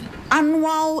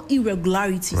 annual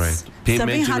irregularities, right.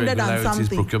 700 and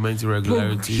something,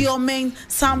 procurement,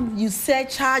 some you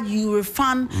surcharge, you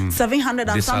refund 700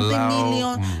 and something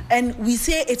million, and we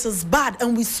say it is bad,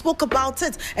 and we spoke about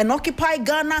it, and Occupy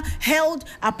Ghana held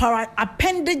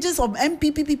appendages of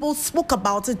MPP people spoke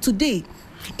about it today.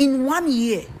 In 1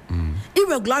 year,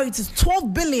 irregularities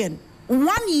 12 billion. 1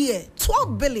 year,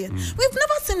 12 billion. We've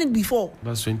never seen it before.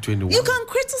 That's 2021. You can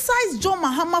criticize John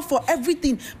Mahama for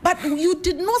everything, but you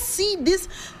did not see these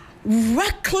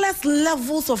reckless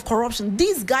levels of corruption.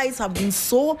 These guys have been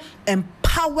so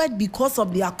empowered because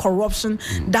of their corruption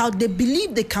that they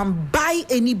believe they can buy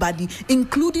anybody,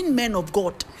 including men of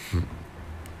God.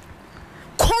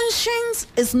 Conscience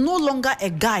is no longer a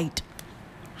guide.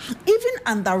 Even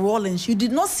under Rawlings, you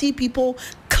did not see people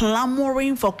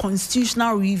clamoring for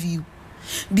constitutional review,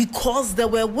 because there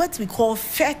were what we call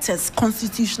fetters,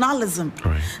 constitutionalism,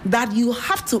 that you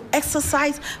have to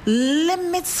exercise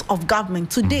limits of government.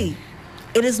 Today,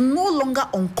 it is no longer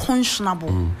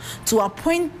unconscionable to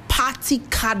appoint party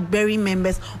card-bearing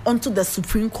members onto the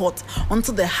Supreme Court,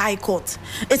 onto the High Court.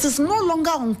 It is no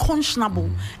longer unconscionable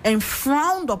and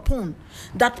frowned upon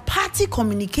that party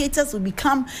communicators will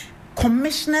become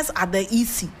commissioners at the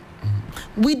EC.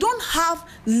 We don't have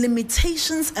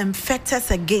limitations and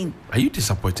fetters again. Are you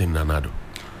disappointed in Nana Addo?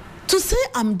 To say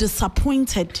I'm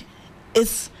disappointed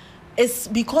is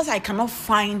because I cannot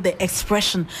find the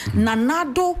expression. Nana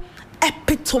Addo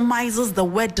epitomizes the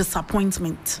word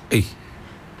disappointment. Hey.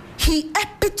 He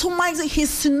epitomizes, he's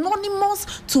synonymous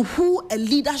to who a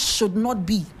leader should not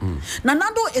be. Nana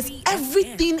Addo is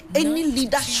everything any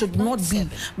leader should not be.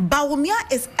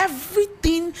 Bawumia is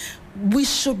everything we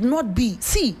should not be.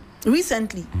 See,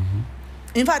 recently,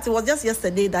 in fact, it was just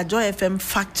yesterday that Joy FM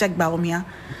fact-checked Bawumia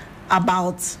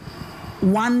about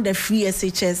one, the free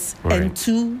SHS, and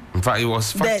two, in fact, it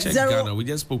was fact-check Ghana. We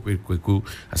just spoke with Kweku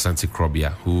Asante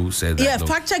Krobia, who said that. Yeah,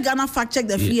 fact-check Ghana, fact-check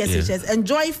the free SHS, and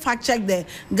Joy fact-check the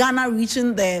Ghana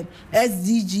reaching the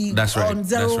SDG. That's right. On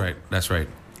zero. That's right.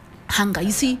 Hunger.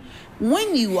 You see,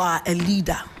 when you are a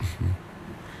leader,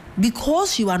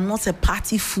 because you are not a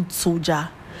party foot soldier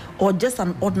or just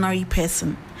an ordinary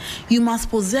person, you must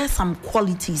possess some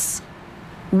qualities.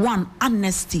 One,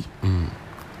 honesty.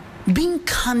 Being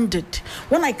candid.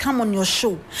 When I come on your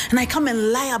show and I come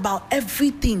and lie about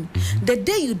everything, the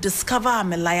day you discover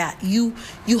I'm a liar, you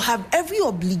have every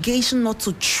obligation not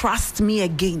to trust me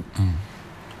again.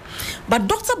 But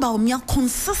Dr. Bawumia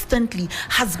consistently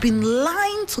has been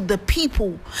lying to the people.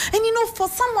 And you know, for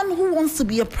someone who wants to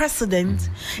be a president,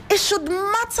 it should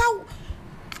matter.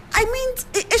 I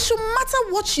mean, it should matter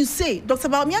what you say. Dr.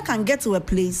 Bawumia can get to a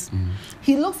place.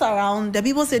 He looks around, the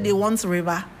people say they want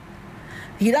river.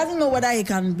 He doesn't know whether it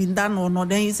can be done or not.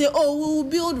 Then you say, oh, we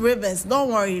will build rivers. Don't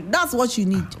worry. That's what you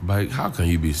need. But how can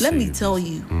you be Let me tell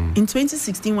you, in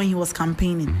 2016 when he was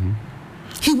campaigning,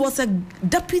 he was a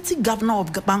deputy governor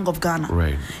of Bank of Ghana.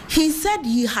 Right. He said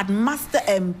he had mastered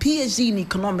PhD in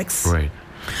economics. Right.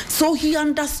 So he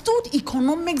understood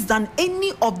economics than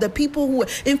any of the people who were.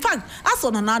 In fact, as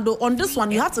on Nana Addo, on this one,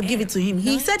 you have to give it to him.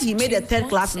 He said he made a third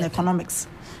class in economics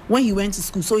when he went to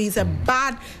school. So he's a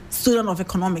bad student of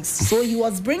economics. So he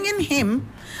was bringing him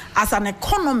as an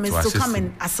economist to come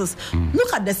and assist.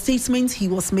 Look at the statements he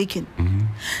was making.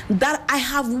 that I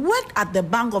have worked at the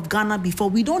Bank of Ghana before.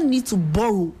 We don't need to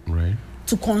borrow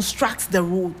to construct the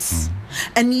roads.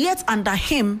 And yet under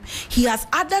him, he has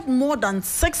added more than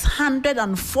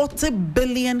 640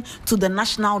 billion to the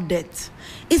national debt.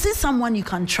 Is he someone you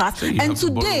can trust? So you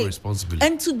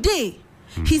today,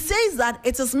 he says that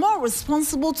it is more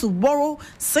responsible to borrow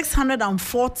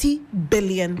 640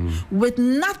 billion with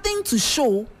nothing to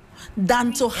show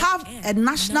than to have a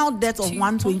national debt of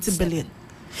 120 billion.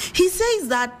 He says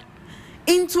that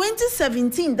in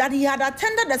 2017 that he had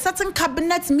attended a certain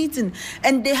cabinet meeting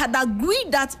and they had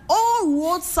agreed that all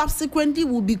roads subsequently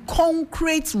will be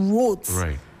concrete roads.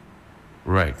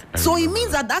 Right. So it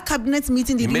means that cabinet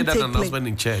meeting didn't take place. He made that announcement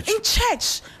in church. In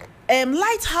church,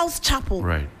 Lighthouse Chapel.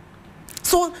 Right.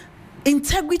 So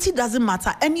integrity doesn't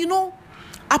matter. And you know,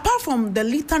 apart from the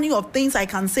litany of things I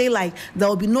can say, like there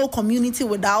will be no community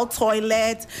without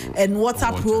toilet and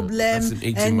water problem,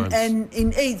 and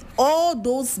in AIDS, all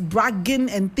those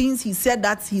bragging and things he said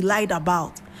that he lied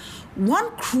about.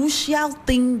 One crucial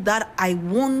thing that I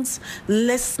want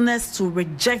listeners to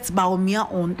reject Bawumia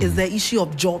on is the issue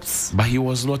of jobs. But he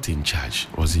was not in charge,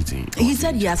 was he? He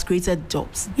said he has created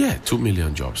jobs. Yeah, 2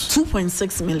 million jobs.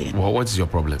 2.6 million. Well, what is your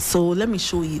problem? So let me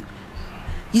show you.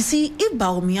 You see, if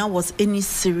Bawumia was any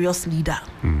serious leader,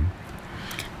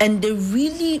 and they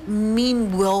really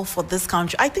mean well for this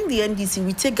country, I think the NDC,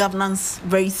 we take governance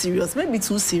very serious, maybe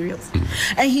too serious.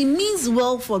 And he means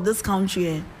well for this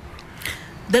country.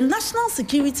 The national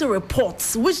security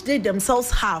reports, which they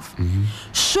themselves have,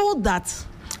 show that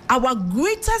our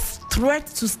greatest threat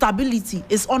to stability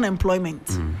is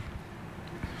unemployment.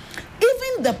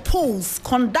 Even the polls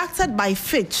conducted by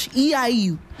Fitch,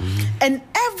 EIU, and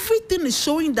everything is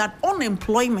showing that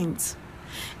unemployment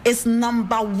is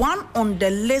number 1 on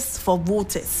the list for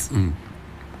voters.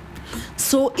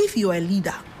 So if you're a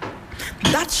leader,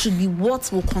 that should be what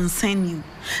will concern you.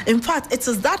 In fact, it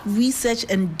is that research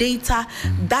and data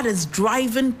that is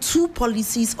driving 2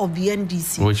 policies of the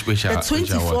NDC. Which the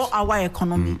 24-hour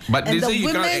economy. But and they the say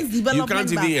you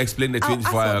can't even explain the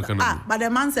 24-hour economy. But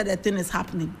the man said the thing is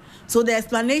happening. So the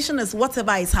explanation is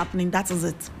whatever is happening, that is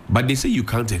it. But they say you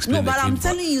can't explain. No, but I'm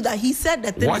telling you that he said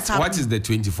the thing is happening. What is the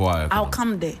 24-hour economy? I'll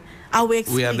come there. I will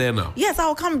explain. We are there now. Yes,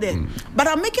 I'll come there. But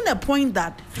I'm making a point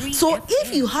that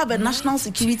if you have a national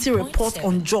security report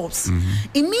on jobs,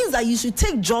 it means that you should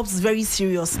take jobs very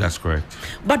seriously. That's correct.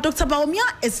 But Dr.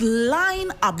 Bawumia is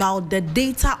lying about the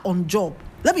data on job.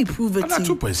 Let me prove it to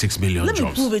you. 2.6 million jobs. Let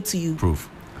me prove it to you. Proof.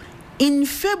 In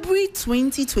February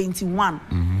 2021,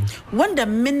 when the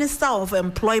Minister of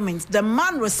Employment, the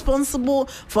man responsible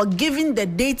for giving the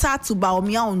data to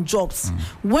Bawumia on jobs,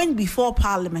 went before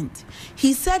Parliament,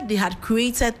 he said they had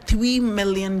created 3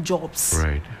 million jobs.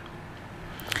 Right.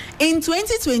 In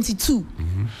 2022,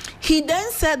 he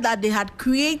then said that they had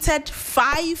created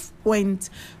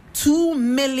 5.2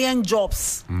 million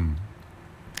jobs.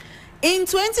 In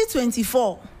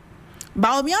 2024,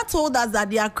 Bawumia told us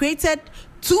that they had created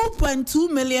 2.2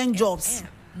 million jobs.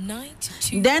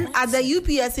 Then at the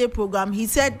UPSA program, he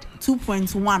said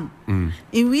 2.1.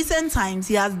 In recent times,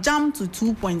 he has jumped to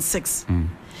 2.6.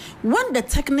 When the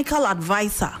technical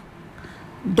advisor,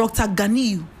 Dr.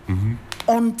 Ganiyu,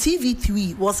 on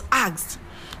TV3 was asked,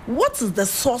 what is the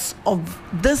source of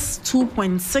this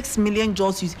 2.6 million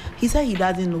jobs? He said he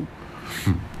doesn't know.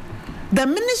 The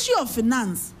Ministry of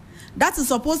Finance, that is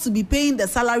supposed to be paying the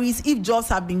salaries if jobs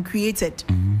have been created.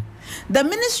 The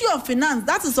Ministry of Finance,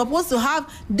 that is supposed to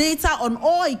have data on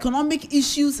all economic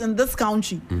issues in this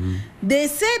country. They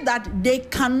say that they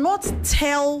cannot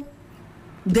tell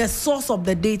the source of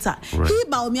the data. Right. He,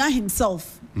 Bawumia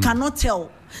himself, cannot tell.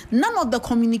 None of the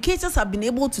communicators have been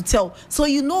able to tell. So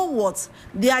you know what?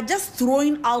 They are just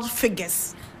throwing out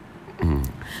figures.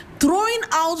 Throwing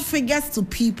out figures to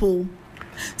people.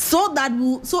 So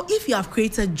if you have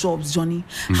created jobs, Johnny,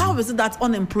 how is it that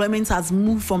unemployment has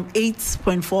moved from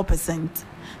 8.4%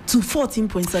 to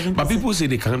 14.7%? But people say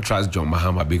they can't trust John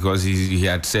Mahama because he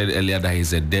had said earlier that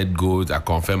he's a dead goat. I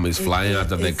confirm he's flying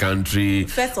out of the country.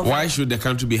 Why should the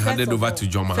country be handed over to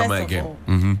John Mahama again?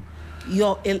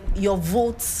 Your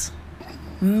votes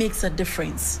makes a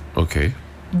difference. Okay.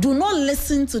 Do not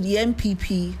listen to the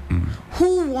MPP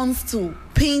who wants to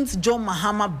paint John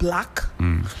Mahama black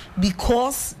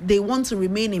because they want to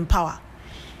remain in power.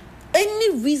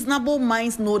 Any reasonable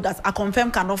minds know that a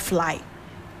confirm cannot fly.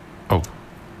 Oh.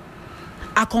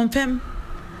 A confirm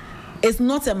is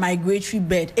not a migratory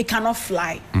bird. It cannot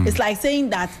fly. It's like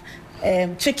saying that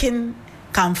chicken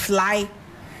can fly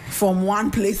from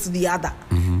one place to the other.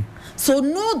 So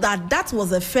know that was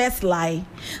the first lie,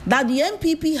 that the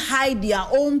MPP hide their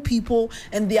own people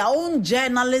and their own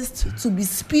journalists to be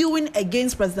spewing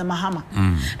against President Mahama.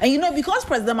 And because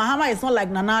President Mahama is not like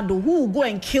Nana Addo, who will go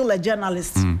and kill a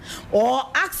journalist or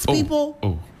ask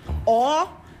people, or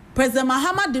President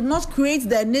Mahama did not create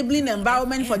the enabling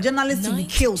environment for journalists to be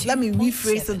killed. Let me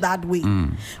rephrase it that way.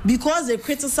 Because they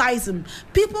criticize him,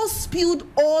 people spewed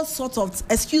all sorts of,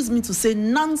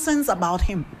 nonsense about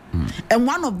him. And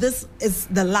one of this is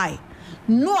the lie.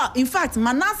 No, in fact,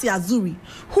 Manasseh Azuri,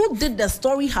 who did the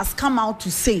story, has come out to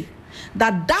say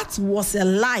that was a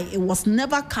lie. It was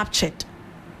never captured.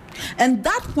 And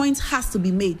that point has to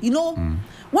be made.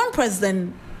 When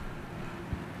President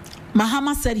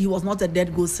Mahama said he was not a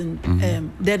dead goat,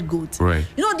 right.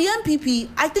 The MPP,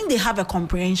 I think they have a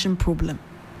comprehension problem.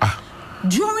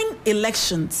 During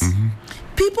elections,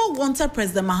 people wanted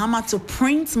President Mahama to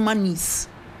print monies.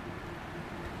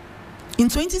 In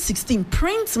 2016,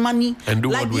 print money and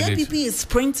like the MPP is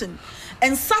printing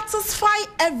and satisfy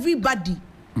everybody.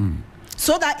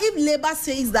 So that if Labour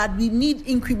says that we need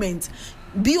increment,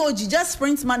 BOG just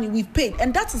prints money, we've paid.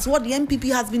 And that is what the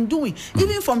MPP has been doing,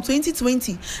 even from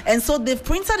 2020. And so they've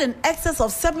printed in excess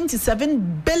of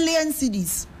 77 billion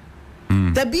cedis.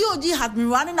 The BOG has been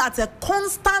running at a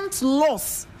constant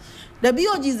loss. The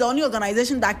BOG is the only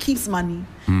organization that keeps money.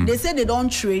 They say they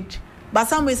don't trade, but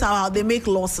some way somehow they make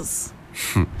losses.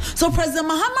 So President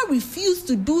Mahama refused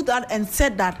to do that and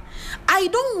said that I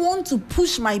don't want to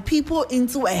push my people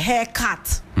into a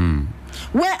haircut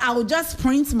where I will just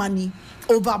print money,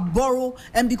 over borrow,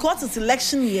 and because it's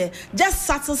election year, just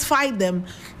satisfy them,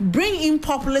 bring in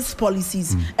populist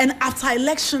policies, and after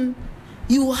election,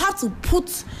 you will have to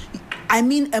put,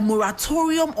 a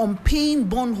moratorium on paying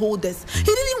bondholders. He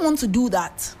didn't want to do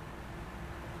that.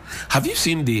 Have you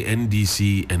seen the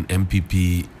NDC and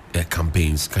MPP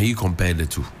campaigns? Can you compare the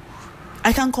two?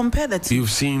 I can compare the two.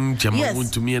 You've seen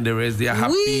Jamagun to me and the rest. They are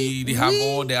happy. They have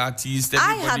all the artists.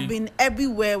 Everybody. I have been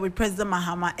everywhere with President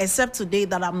Mahama, except today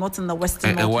that I'm not in the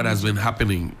Western. And what has been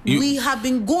happening? We have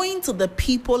been going to the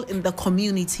people in the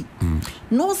community.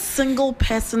 No single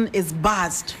person is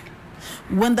buzzed.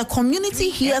 When the community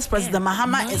hears President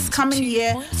Mahama is coming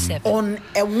here on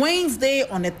a Wednesday,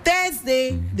 on a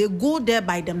Thursday, they go there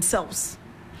by themselves.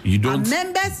 You don't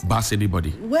members bus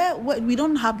anybody. We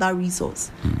don't have that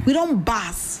resource. We don't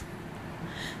bus.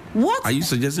 What are you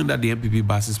suggesting, that the MPP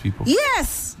buses people?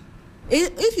 Yes.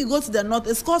 If you go to the north,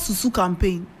 it's called Susu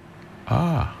campaign.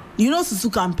 You know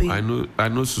Susu campaign? I know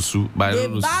Susu, but they I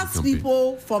don't know bus Susu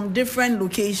people from different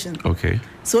locations. Okay.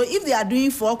 So if they are doing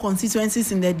 4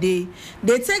 constituencies in the day,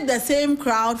 they take the same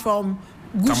crowd from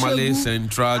Tamale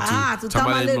Central to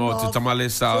Tamale North to Tamale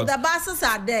South. So the buses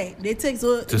are there. They take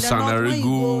to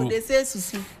Sanarigu. They say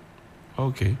Susu.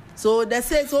 Okay. So they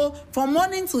say from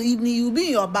morning to evening you'll be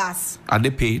in your bus. Are they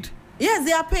paid? Yes,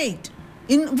 they are paid.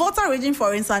 In Volta region,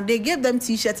 for instance, they gave them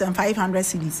t-shirts and 500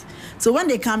 cedis. So when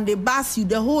they come, they bus you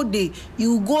the whole day.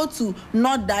 You go to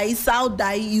North Dai, South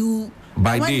Dai,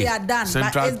 when they are done,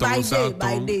 it's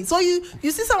by day. So you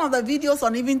see some of the videos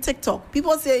on even TikTok.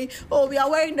 People say, "Oh, we are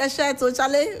wearing the shirt, so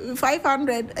Charlie,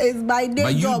 500 is by day."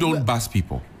 But you don't bus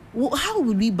people. How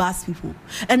would we bus people?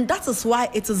 And that is why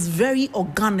it is very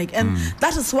organic, and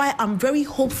that is why I'm very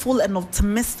hopeful and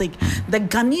optimistic. The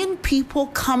Ghanaian people,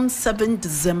 come 7th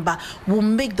December, will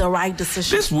make the right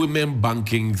decision. This women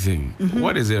banking thing,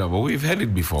 what is it about? We've heard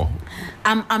it before.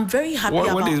 I'm very happy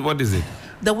about what is it?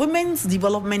 The Women's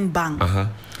Development Bank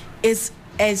is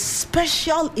a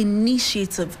special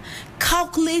initiative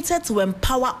calculated to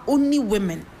empower only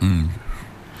women.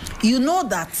 You know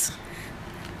that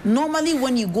normally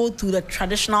when you go to the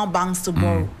traditional banks to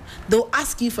borrow, they'll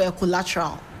ask you for a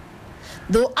collateral.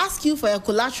 They'll ask you for a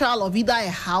collateral of either a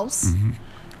house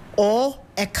or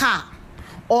a car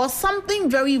or something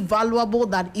very valuable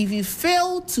that if you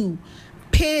fail to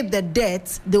pay the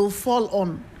debt, they'll fall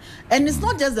on. And it's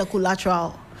not just the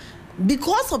collateral.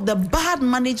 Because of the bad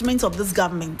management of this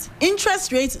government,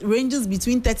 interest rate ranges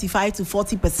between 35 to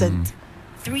 40%.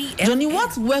 Johnny,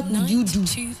 what work would you do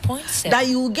that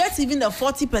you will get even the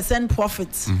 40%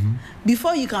 profits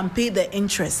before you can pay the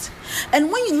interest?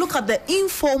 And when you look at the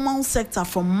informal sector,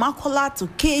 from Makola to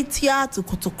Ketia to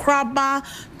Kotokraba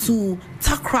to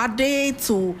Takrade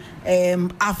to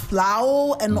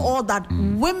Aflao and all that,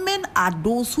 women are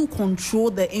those who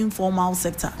control the informal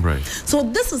sector. Right. So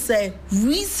this is a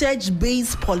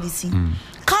research-based policy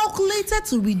calculated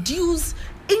to reduce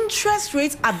interest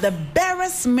rates at the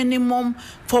barest minimum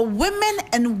for women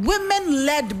and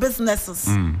women-led businesses.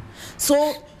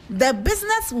 So the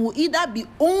business will either be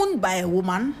owned by a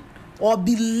woman or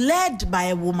be led by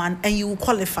a woman, and you will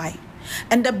qualify.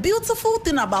 And the beautiful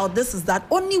thing about this is that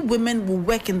only women will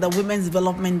work in the Women's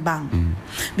Development Bank.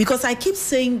 Because I keep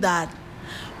saying that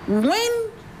when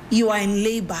you are in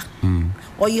labor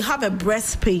or you have a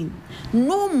breast pain,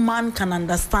 no man can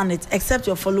understand it except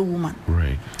your fellow woman.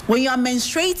 Right. When you are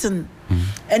menstruating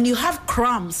and you have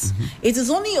cramps, it is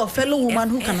only your fellow woman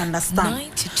who can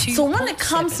understand. So when it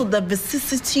comes to the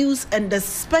vicissitudes and the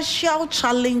special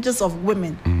challenges of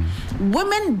women,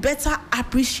 women better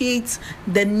appreciate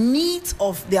the needs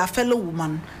of their fellow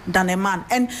woman than a man.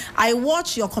 And I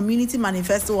watched your community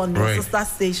manifesto on the sister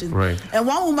station. And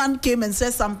one woman came and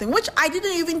said something which I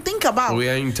didn't even think about. We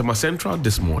are in Tema Central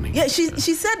this morning. Yeah, she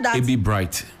said that. It be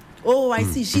bright. Oh, I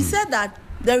see. She said that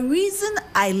the reason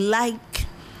I like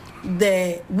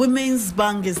the Women's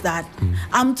Bank is that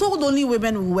I'm told only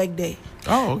women will work there.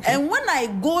 Oh, okay. And when I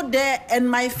go there and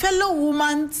my fellow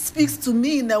woman speaks to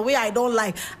me in a way I don't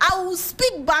like, I will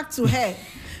speak back to her.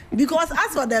 Because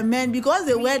as for the men, because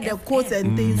they wear the coats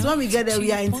and things, when we get there,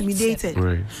 we are intimidated.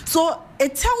 Right. So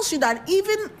it tells you that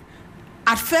even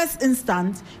at first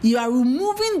instance, you are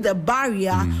removing the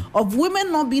barrier of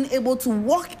women not being able to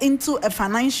walk into a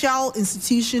financial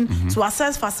institution to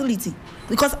access facility.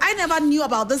 Because I never knew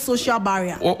about this social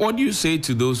barrier. What do you say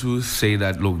to those who say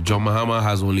that, look, John Mahama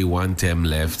has only one term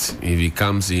left. If he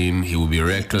comes in, he will be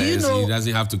reckless. He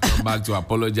doesn't have to come back to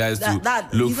apologize to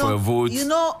look for a vote. You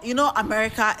know,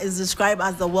 America is described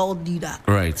as the world leader.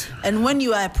 Right. And when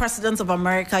you are a president of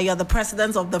America, you are the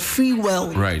president of the free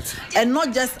world. Right. And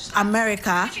not just America.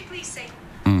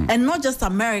 And not just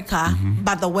America,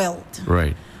 but the world.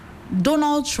 Right.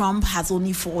 Donald Trump has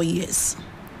only 4 years.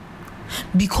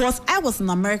 Because I was in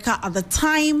America at the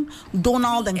time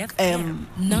Donald and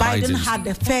Biden had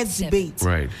the first debate.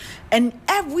 Right. And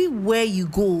everywhere you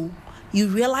go, you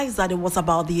realize that it was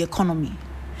about the economy.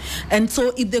 And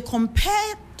so if they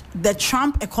compare the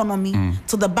Trump economy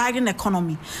to the Biden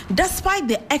economy, despite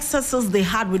the excesses they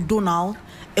had with Donald,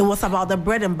 it was about the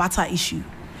bread and butter issue.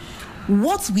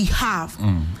 What we have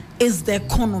is the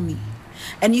economy.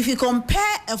 And if you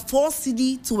compare a 4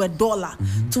 cedi to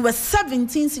 $1 to a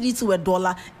 17 cedi to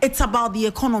 $1, it's about the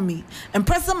economy. And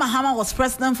President Mahama was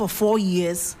president for 4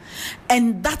 years,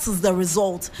 and that is the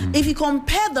result. If you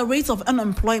compare the rate of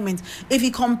unemployment, if you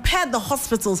compare the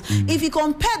hospitals, if you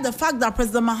compare the fact that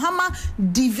President Mahama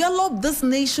developed this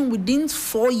nation within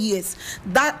 4 years,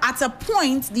 that at a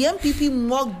point the MPP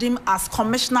mocked him as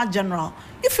Commissioner General.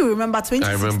 If you remember 2016,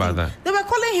 I remember that. They were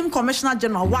calling him Commissioner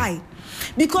General. Why?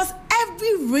 Because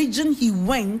every region he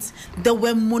went, there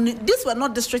were money. These were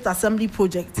not district assembly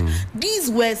projects.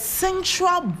 These were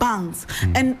central banks.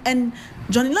 And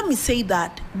Johnny, let me say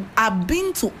that I've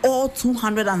been to all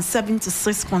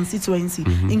 276 constituencies,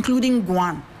 including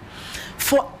Guam.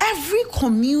 For every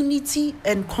community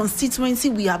and constituency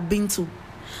we have been to,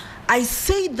 I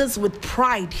say this with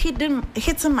pride, hitting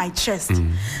my chest,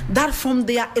 that from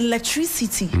their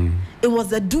electricity, it was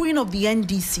the doing of the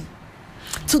NDC,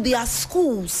 to their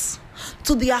schools,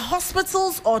 to their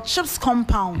hospitals or CHIPS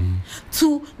compound,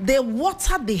 to the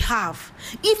water they have,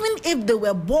 even if they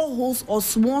were boreholes or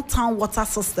small town water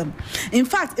system. In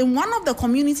fact, in one of the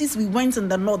communities we went in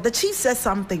the north, the chief said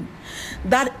something,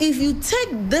 that if you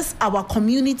take this, our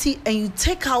community, and you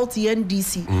take out the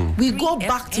NDC, we go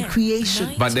back to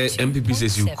creation. But the MPP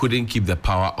says you couldn't keep the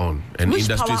power on, and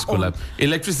industries collapse.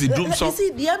 Electricity, you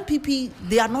see, the MPP,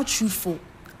 they are not truthful.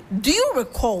 Do you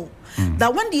recall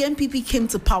that when the MPP came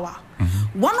to power,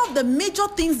 one of the major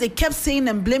things they kept saying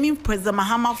and blaming President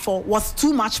Mahama for was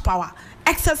too much power,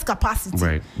 excess capacity.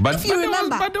 Right. But if you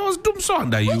remember, there was Doomsaw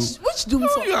under you. Which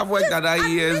Doomsaw? You have worked at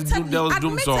IES. There was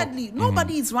Doomsaw. Admittedly,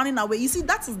 nobody is running away. You see,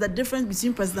 that is the difference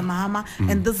between President Mahama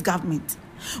and this government.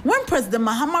 When President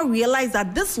Mahama realized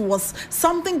that this was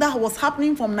something that was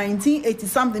happening from 1980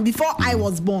 something, before I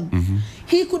was born,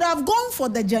 he could have gone for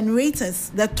the generators,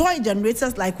 the toy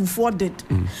generators like Wȯrst did,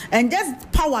 and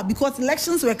just power, because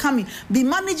elections were coming, be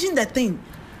managing the thing.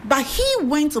 But he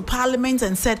went to Parliament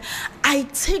and said, I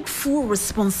take full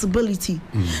responsibility,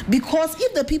 because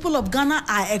if the people of Ghana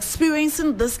are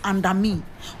experiencing this under me,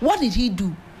 what did he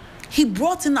do? He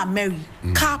brought in Ameri,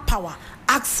 car power,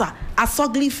 AXA,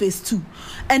 Asogli Phase 2,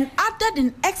 and added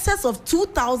in excess of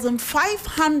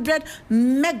 2,500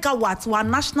 megawatts to our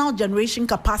national generation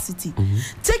capacity,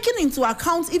 taking into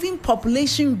account even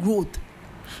population growth.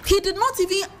 He did not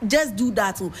even just do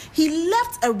that. He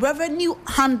left a revenue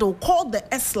handle called the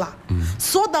ESLA,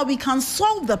 so that we can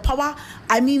solve the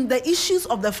the issues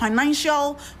of the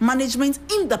financial management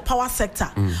in the power sector.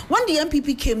 When the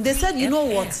MPP came, they said, you know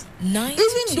what?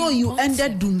 Even though you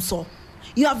ended Doomsaw,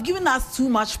 You have given us too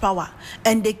much power.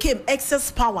 And they came,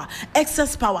 excess power.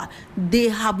 They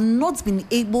have not been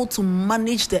able to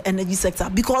manage the energy sector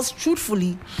because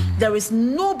truthfully, there is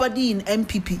nobody in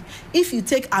MPP, if you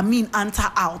take Amin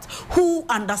Anta out, who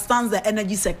understands the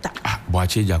energy sector.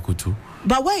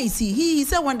 But where is he? He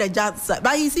said when the judge said,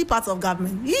 but is he part of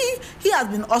government? He has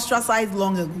been ostracized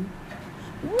long ago.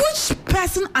 Which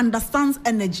person understands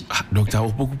energy? Dr.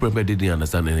 Opoku Prempeh didn't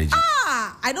understand energy.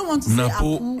 I don't want to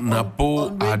say Napo,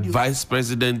 vice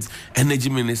president, energy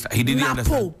minister. He didn't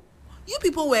understand. You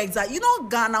people were exact. You know,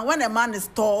 Ghana, when a man is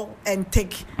tall and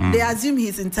thick, they assume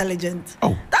he's intelligent.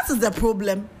 Oh. That is the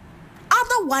problem.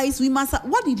 Otherwise, we must.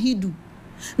 What did he do?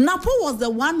 Napo was the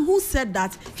one who said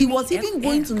that he was even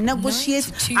going to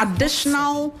negotiate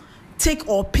additional take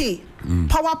or pay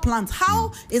power plants.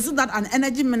 How is it that an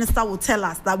energy minister will tell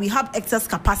us that we have excess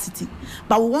capacity,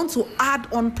 but we want to add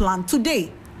on plant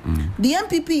today? The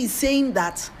MPP is saying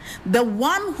that the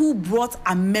one who brought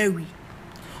Ameri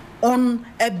on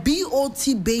a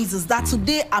BOT basis, that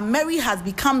today Ameri has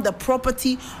become the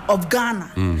property of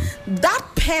Ghana, that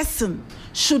person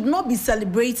should not be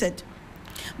celebrated.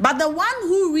 But the one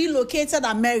who relocated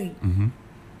Ameri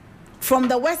from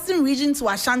the western region to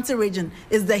Ashanti region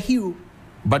is the hero.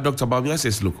 But Dr. Bawumia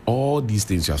says, look, all these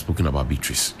things you have spoken about,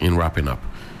 Beatrice, in wrapping up,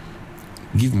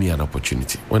 give me an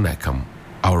opportunity. When I come,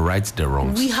 I'll right the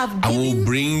wrongs. I will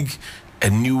bring a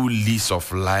new lease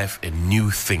of life and new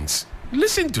things.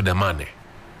 Listen to the man.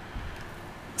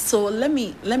 So let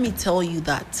me tell you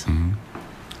that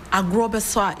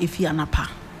Agrobeswa Ifianapa,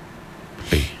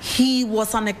 he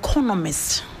was an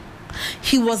economist.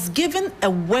 He was given a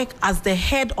work as the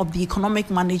head of the economic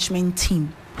management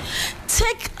team.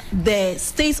 Take the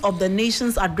State of the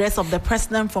Nation's address of the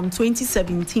president from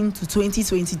 2017 to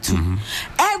 2022.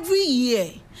 Every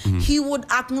year, he would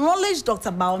acknowledge Dr.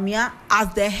 Bawumia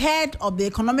as the head of the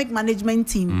economic management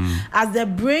team, as the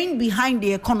brain behind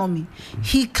the economy.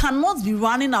 He cannot be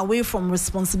running away from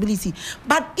responsibility.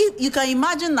 But if you can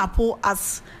imagine Napo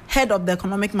as head of the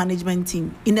economic management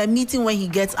team, in a meeting when he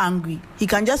gets angry, he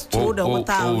can just throw the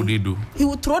water away. He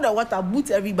would throw the water, boot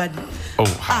everybody.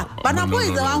 But Napo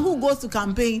is the one who goes to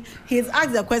campaign. He's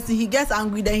asked the question, he gets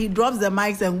angry, then he drops the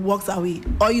mics and walks away.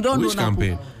 Or you don't know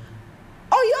campaign? Napo.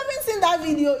 Oh, you haven't seen that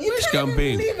video? Which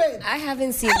campaign? Believe it. I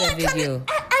haven't seen the video.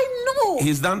 I know.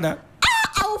 He's done that.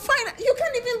 I will find it. You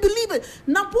can't even believe it.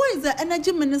 Napo is the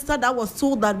energy minister that was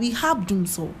told that we have done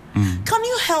so. Can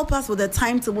you help us with the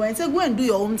timetable and say, go and do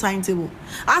your own timetable?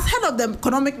 As head of the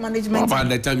economic management. By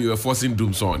the time you were forcing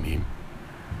Doomso on him.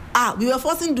 We were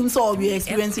forcing Doomso or we were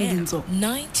experiencing Doomso?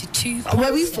 92.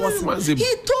 Were we forcing?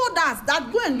 He told us that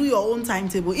go and do your own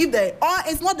timetable.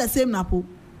 It's not the same Napo.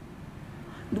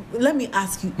 Let me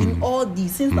ask you, in all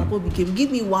these, since Napo became,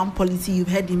 give me one policy you've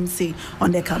heard him say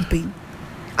on the campaign.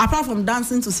 Apart from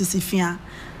dancing to Sisifia.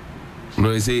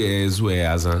 No, he say Ezwe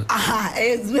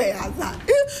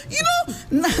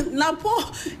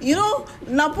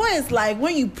Napo is like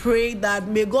when you pray that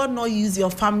may God not use your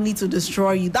family to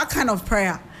destroy you. That kind of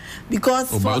prayer.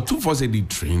 Because but Otumfuo said he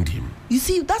trained him. You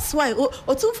see, that's why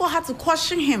Otumfuo had to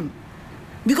caution him.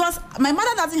 Because my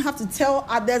mother doesn't have to tell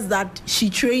others that she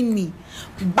trained me.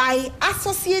 By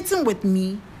associating with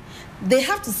me, they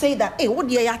have to say that, hey, what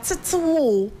do you right.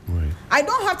 I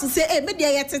don't have to say,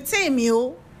 hey, me.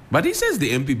 But he says the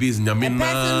MPP is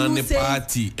Nyamina, the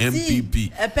party, MPP.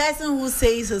 See, a person who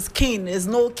says his kin is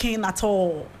no kin at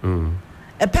all.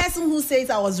 A person who says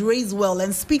I was raised well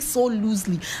and speaks so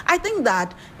loosely. I think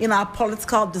that in our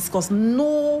political discourse,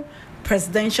 no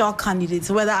presidential candidates,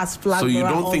 whether as flag bearer. So you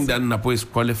don't also, think that Napo is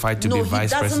qualified to be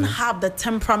vice president? No, he doesn't have the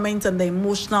temperament and the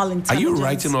emotional intelligence. Are you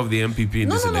writing off the MPP in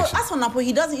this election? No. As for Napo,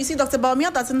 he doesn't. You see, Dr.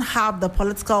 Bawumia doesn't have the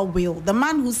political will. The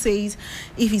man who says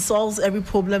if he solves every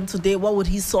problem today, what would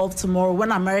he solve tomorrow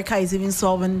when America is even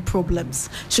solving problems,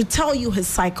 should tell you his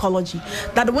psychology.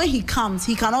 That when he comes,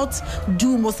 he cannot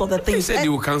do most of the things. He said he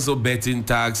will cancel betting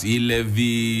tax,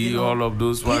 e-levy, all of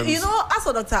those ones. As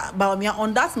for Dr. Bawumia,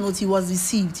 on that note, he was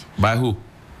deceived. By who?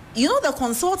 You know the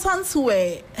consultants who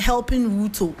were helping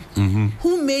Ruto,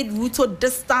 who made Ruto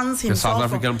distance himself. The South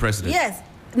African president? Yes.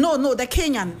 No, the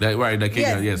Kenyan. The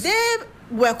Kenyan, yes. They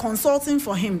were consulting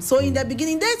for him. So in the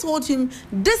beginning, they told him,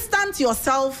 distance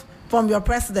yourself from your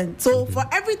president. So for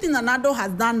everything Addo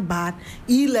has done bad,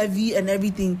 e-levy and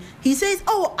everything, he says,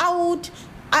 I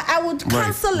would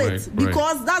cancel it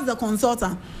because that's the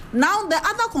consultant. Now the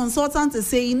other consultant is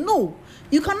saying, no,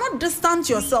 you cannot distance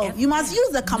yourself. You must use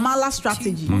the Kamala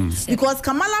strategy because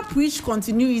Kamala preached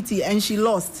continuity and she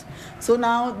lost. So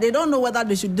now they don't know whether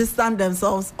they should distance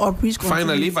themselves or preach continuity.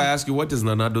 Finally, if I ask you what is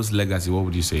Nanado's legacy, what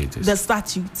would you say it is? The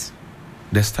statute.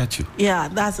 The statue. Yeah,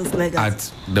 that's his legacy.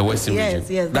 At the Western region.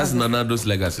 Yes, that's Nana Addo's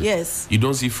legacy. Yes. You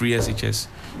don't see free SHS.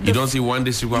 You don't see one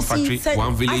district, one factory,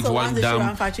 one village, one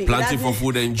dam, planting for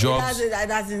food and jobs.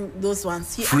 That's in those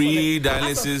ones. Free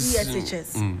dialysis. Free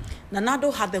SHS. Nana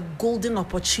Addo had the golden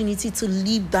opportunity to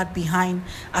leave that behind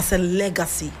as a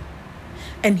legacy.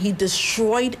 And he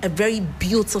destroyed a very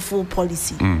beautiful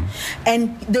policy.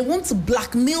 And they want to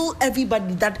blackmail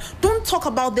everybody that don't talk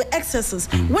about the excesses.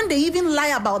 When they even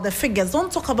lie about the figures,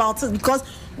 don't talk about it, because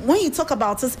when you talk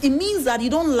about it, it means that you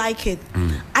don't like it.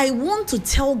 I want to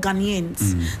tell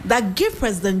Ghanaians that give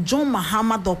President John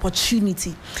Mahama the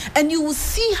opportunity, and you will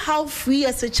see how free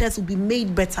SHS will be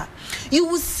made better. You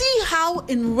will see how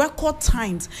in record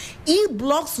times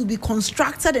e-blocks will be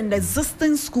constructed in the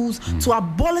existing schools to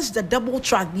abolish the double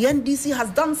track. The NDC has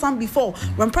done some before.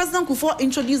 When President Kufuor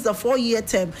introduced the 4-year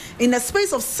term, in a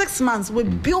space of 6 months, we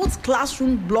built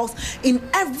classroom blocks in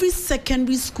every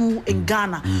secondary school in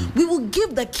Ghana. We will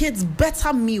give the kids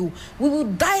better meal. We will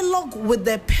dialogue with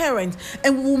their parents,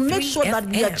 and we will make sure that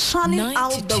we are churning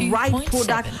out the right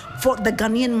product for the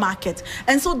Ghanaian market.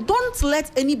 And so don't let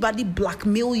anybody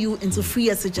blackmail you into free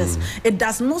SHS. It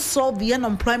does not solve the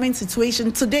unemployment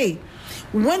situation today.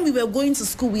 When we were going to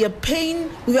school, we were paying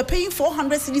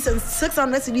 400 cedis and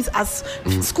 600 cedis as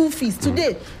school fees.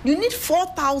 Today, you need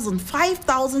 4,000,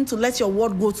 5,000 to let your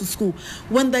ward go to school.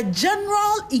 When the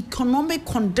general economic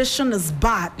condition is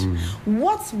bad,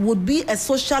 what would be a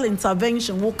social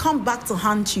intervention will come back to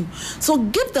haunt you. So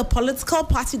give the political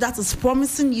party that is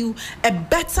promising you a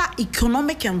better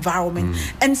economic environment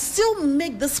and still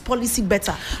make this policy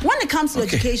better. When it comes to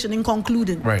education, in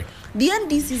concluding, the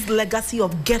NDC's legacy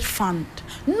of Get Fund,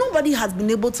 nobody has been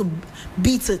able to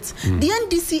beat it. The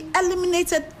NDC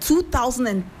eliminated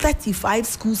 2,035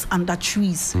 schools under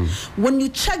trees. When you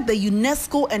check the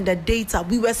UNESCO and the data,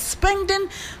 we were spending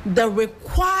the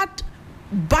required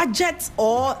budget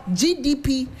or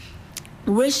GDP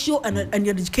ratio and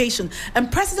education.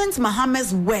 And President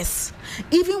Mahama's West,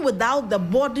 even without the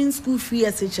boarding school free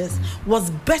SHS,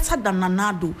 was better than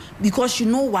Nana Addo, because you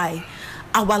know why?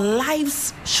 Our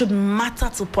lives should matter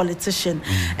to politicians.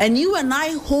 And you and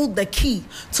I hold the key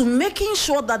to making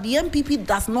sure that the MPP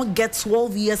does not get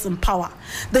 12 years in power.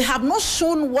 They have not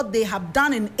shown what they have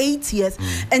done in 8 years,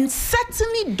 and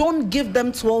certainly don't give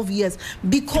them 12 years,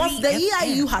 because the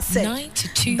EIU has said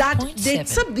that they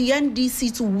tipped the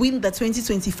NDC to win the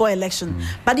 2024 election.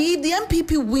 But if the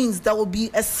MPP wins, there will be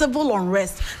a civil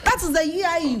unrest. That is the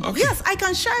EIU. Yes, I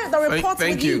can share the report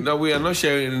with you. No, we are not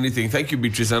sharing anything. Thank you,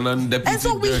 Beatrice. And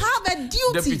so we have a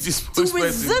duty to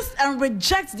resist and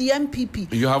reject the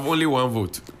MPP. You have only one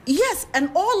vote. Yes, and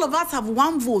all of us have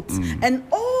one vote. And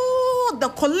all the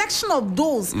collection of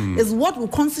those is what will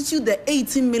constitute the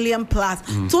 18 million plus.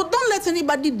 So don't let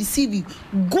anybody deceive you.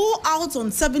 Go out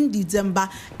on 7 December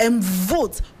and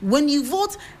vote. When you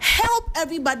vote, help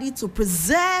everybody to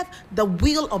preserve the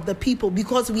will of the people,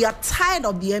 because we are tired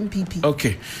of the MPP.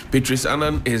 Okay. Beatrice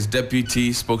Annan is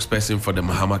deputy spokesperson for the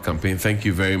Mahama campaign. Thank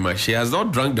you very much. She has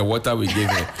not drunk the water we gave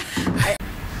her.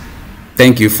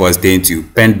 Thank you for staying to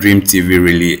PENDREAM TV.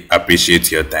 Really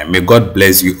appreciate your time. May God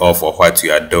bless you all for what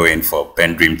you are doing for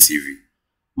PENDREAM TV.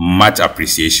 Much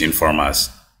appreciation from us.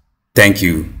 Thank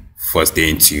you for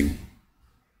staying tuned.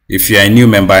 If you are a new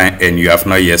member and you have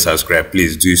not yet subscribed,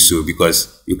 please do so,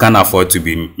 because you can't afford to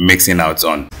be mixing out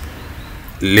on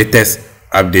latest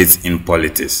updates in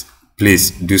politics.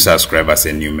 Please do subscribe as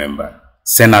a new member.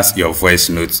 Send us your voice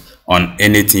notes on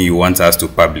anything you want us to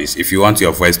publish. If you want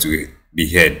your voice to be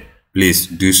heard, please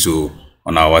do so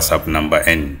on our WhatsApp number,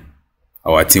 and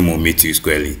our team will meet you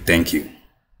squarely. Thank you.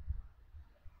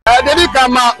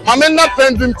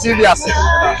 PENDREAM TV.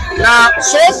 Now,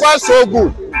 so far so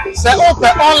good. Say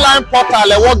open online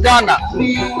portal Ghana.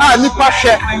 Nipa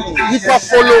share, nipa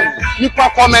follow, nipa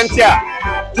comment here.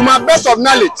 To my best of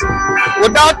knowledge,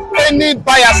 without any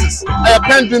biases,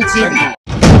 PENDREAM TV.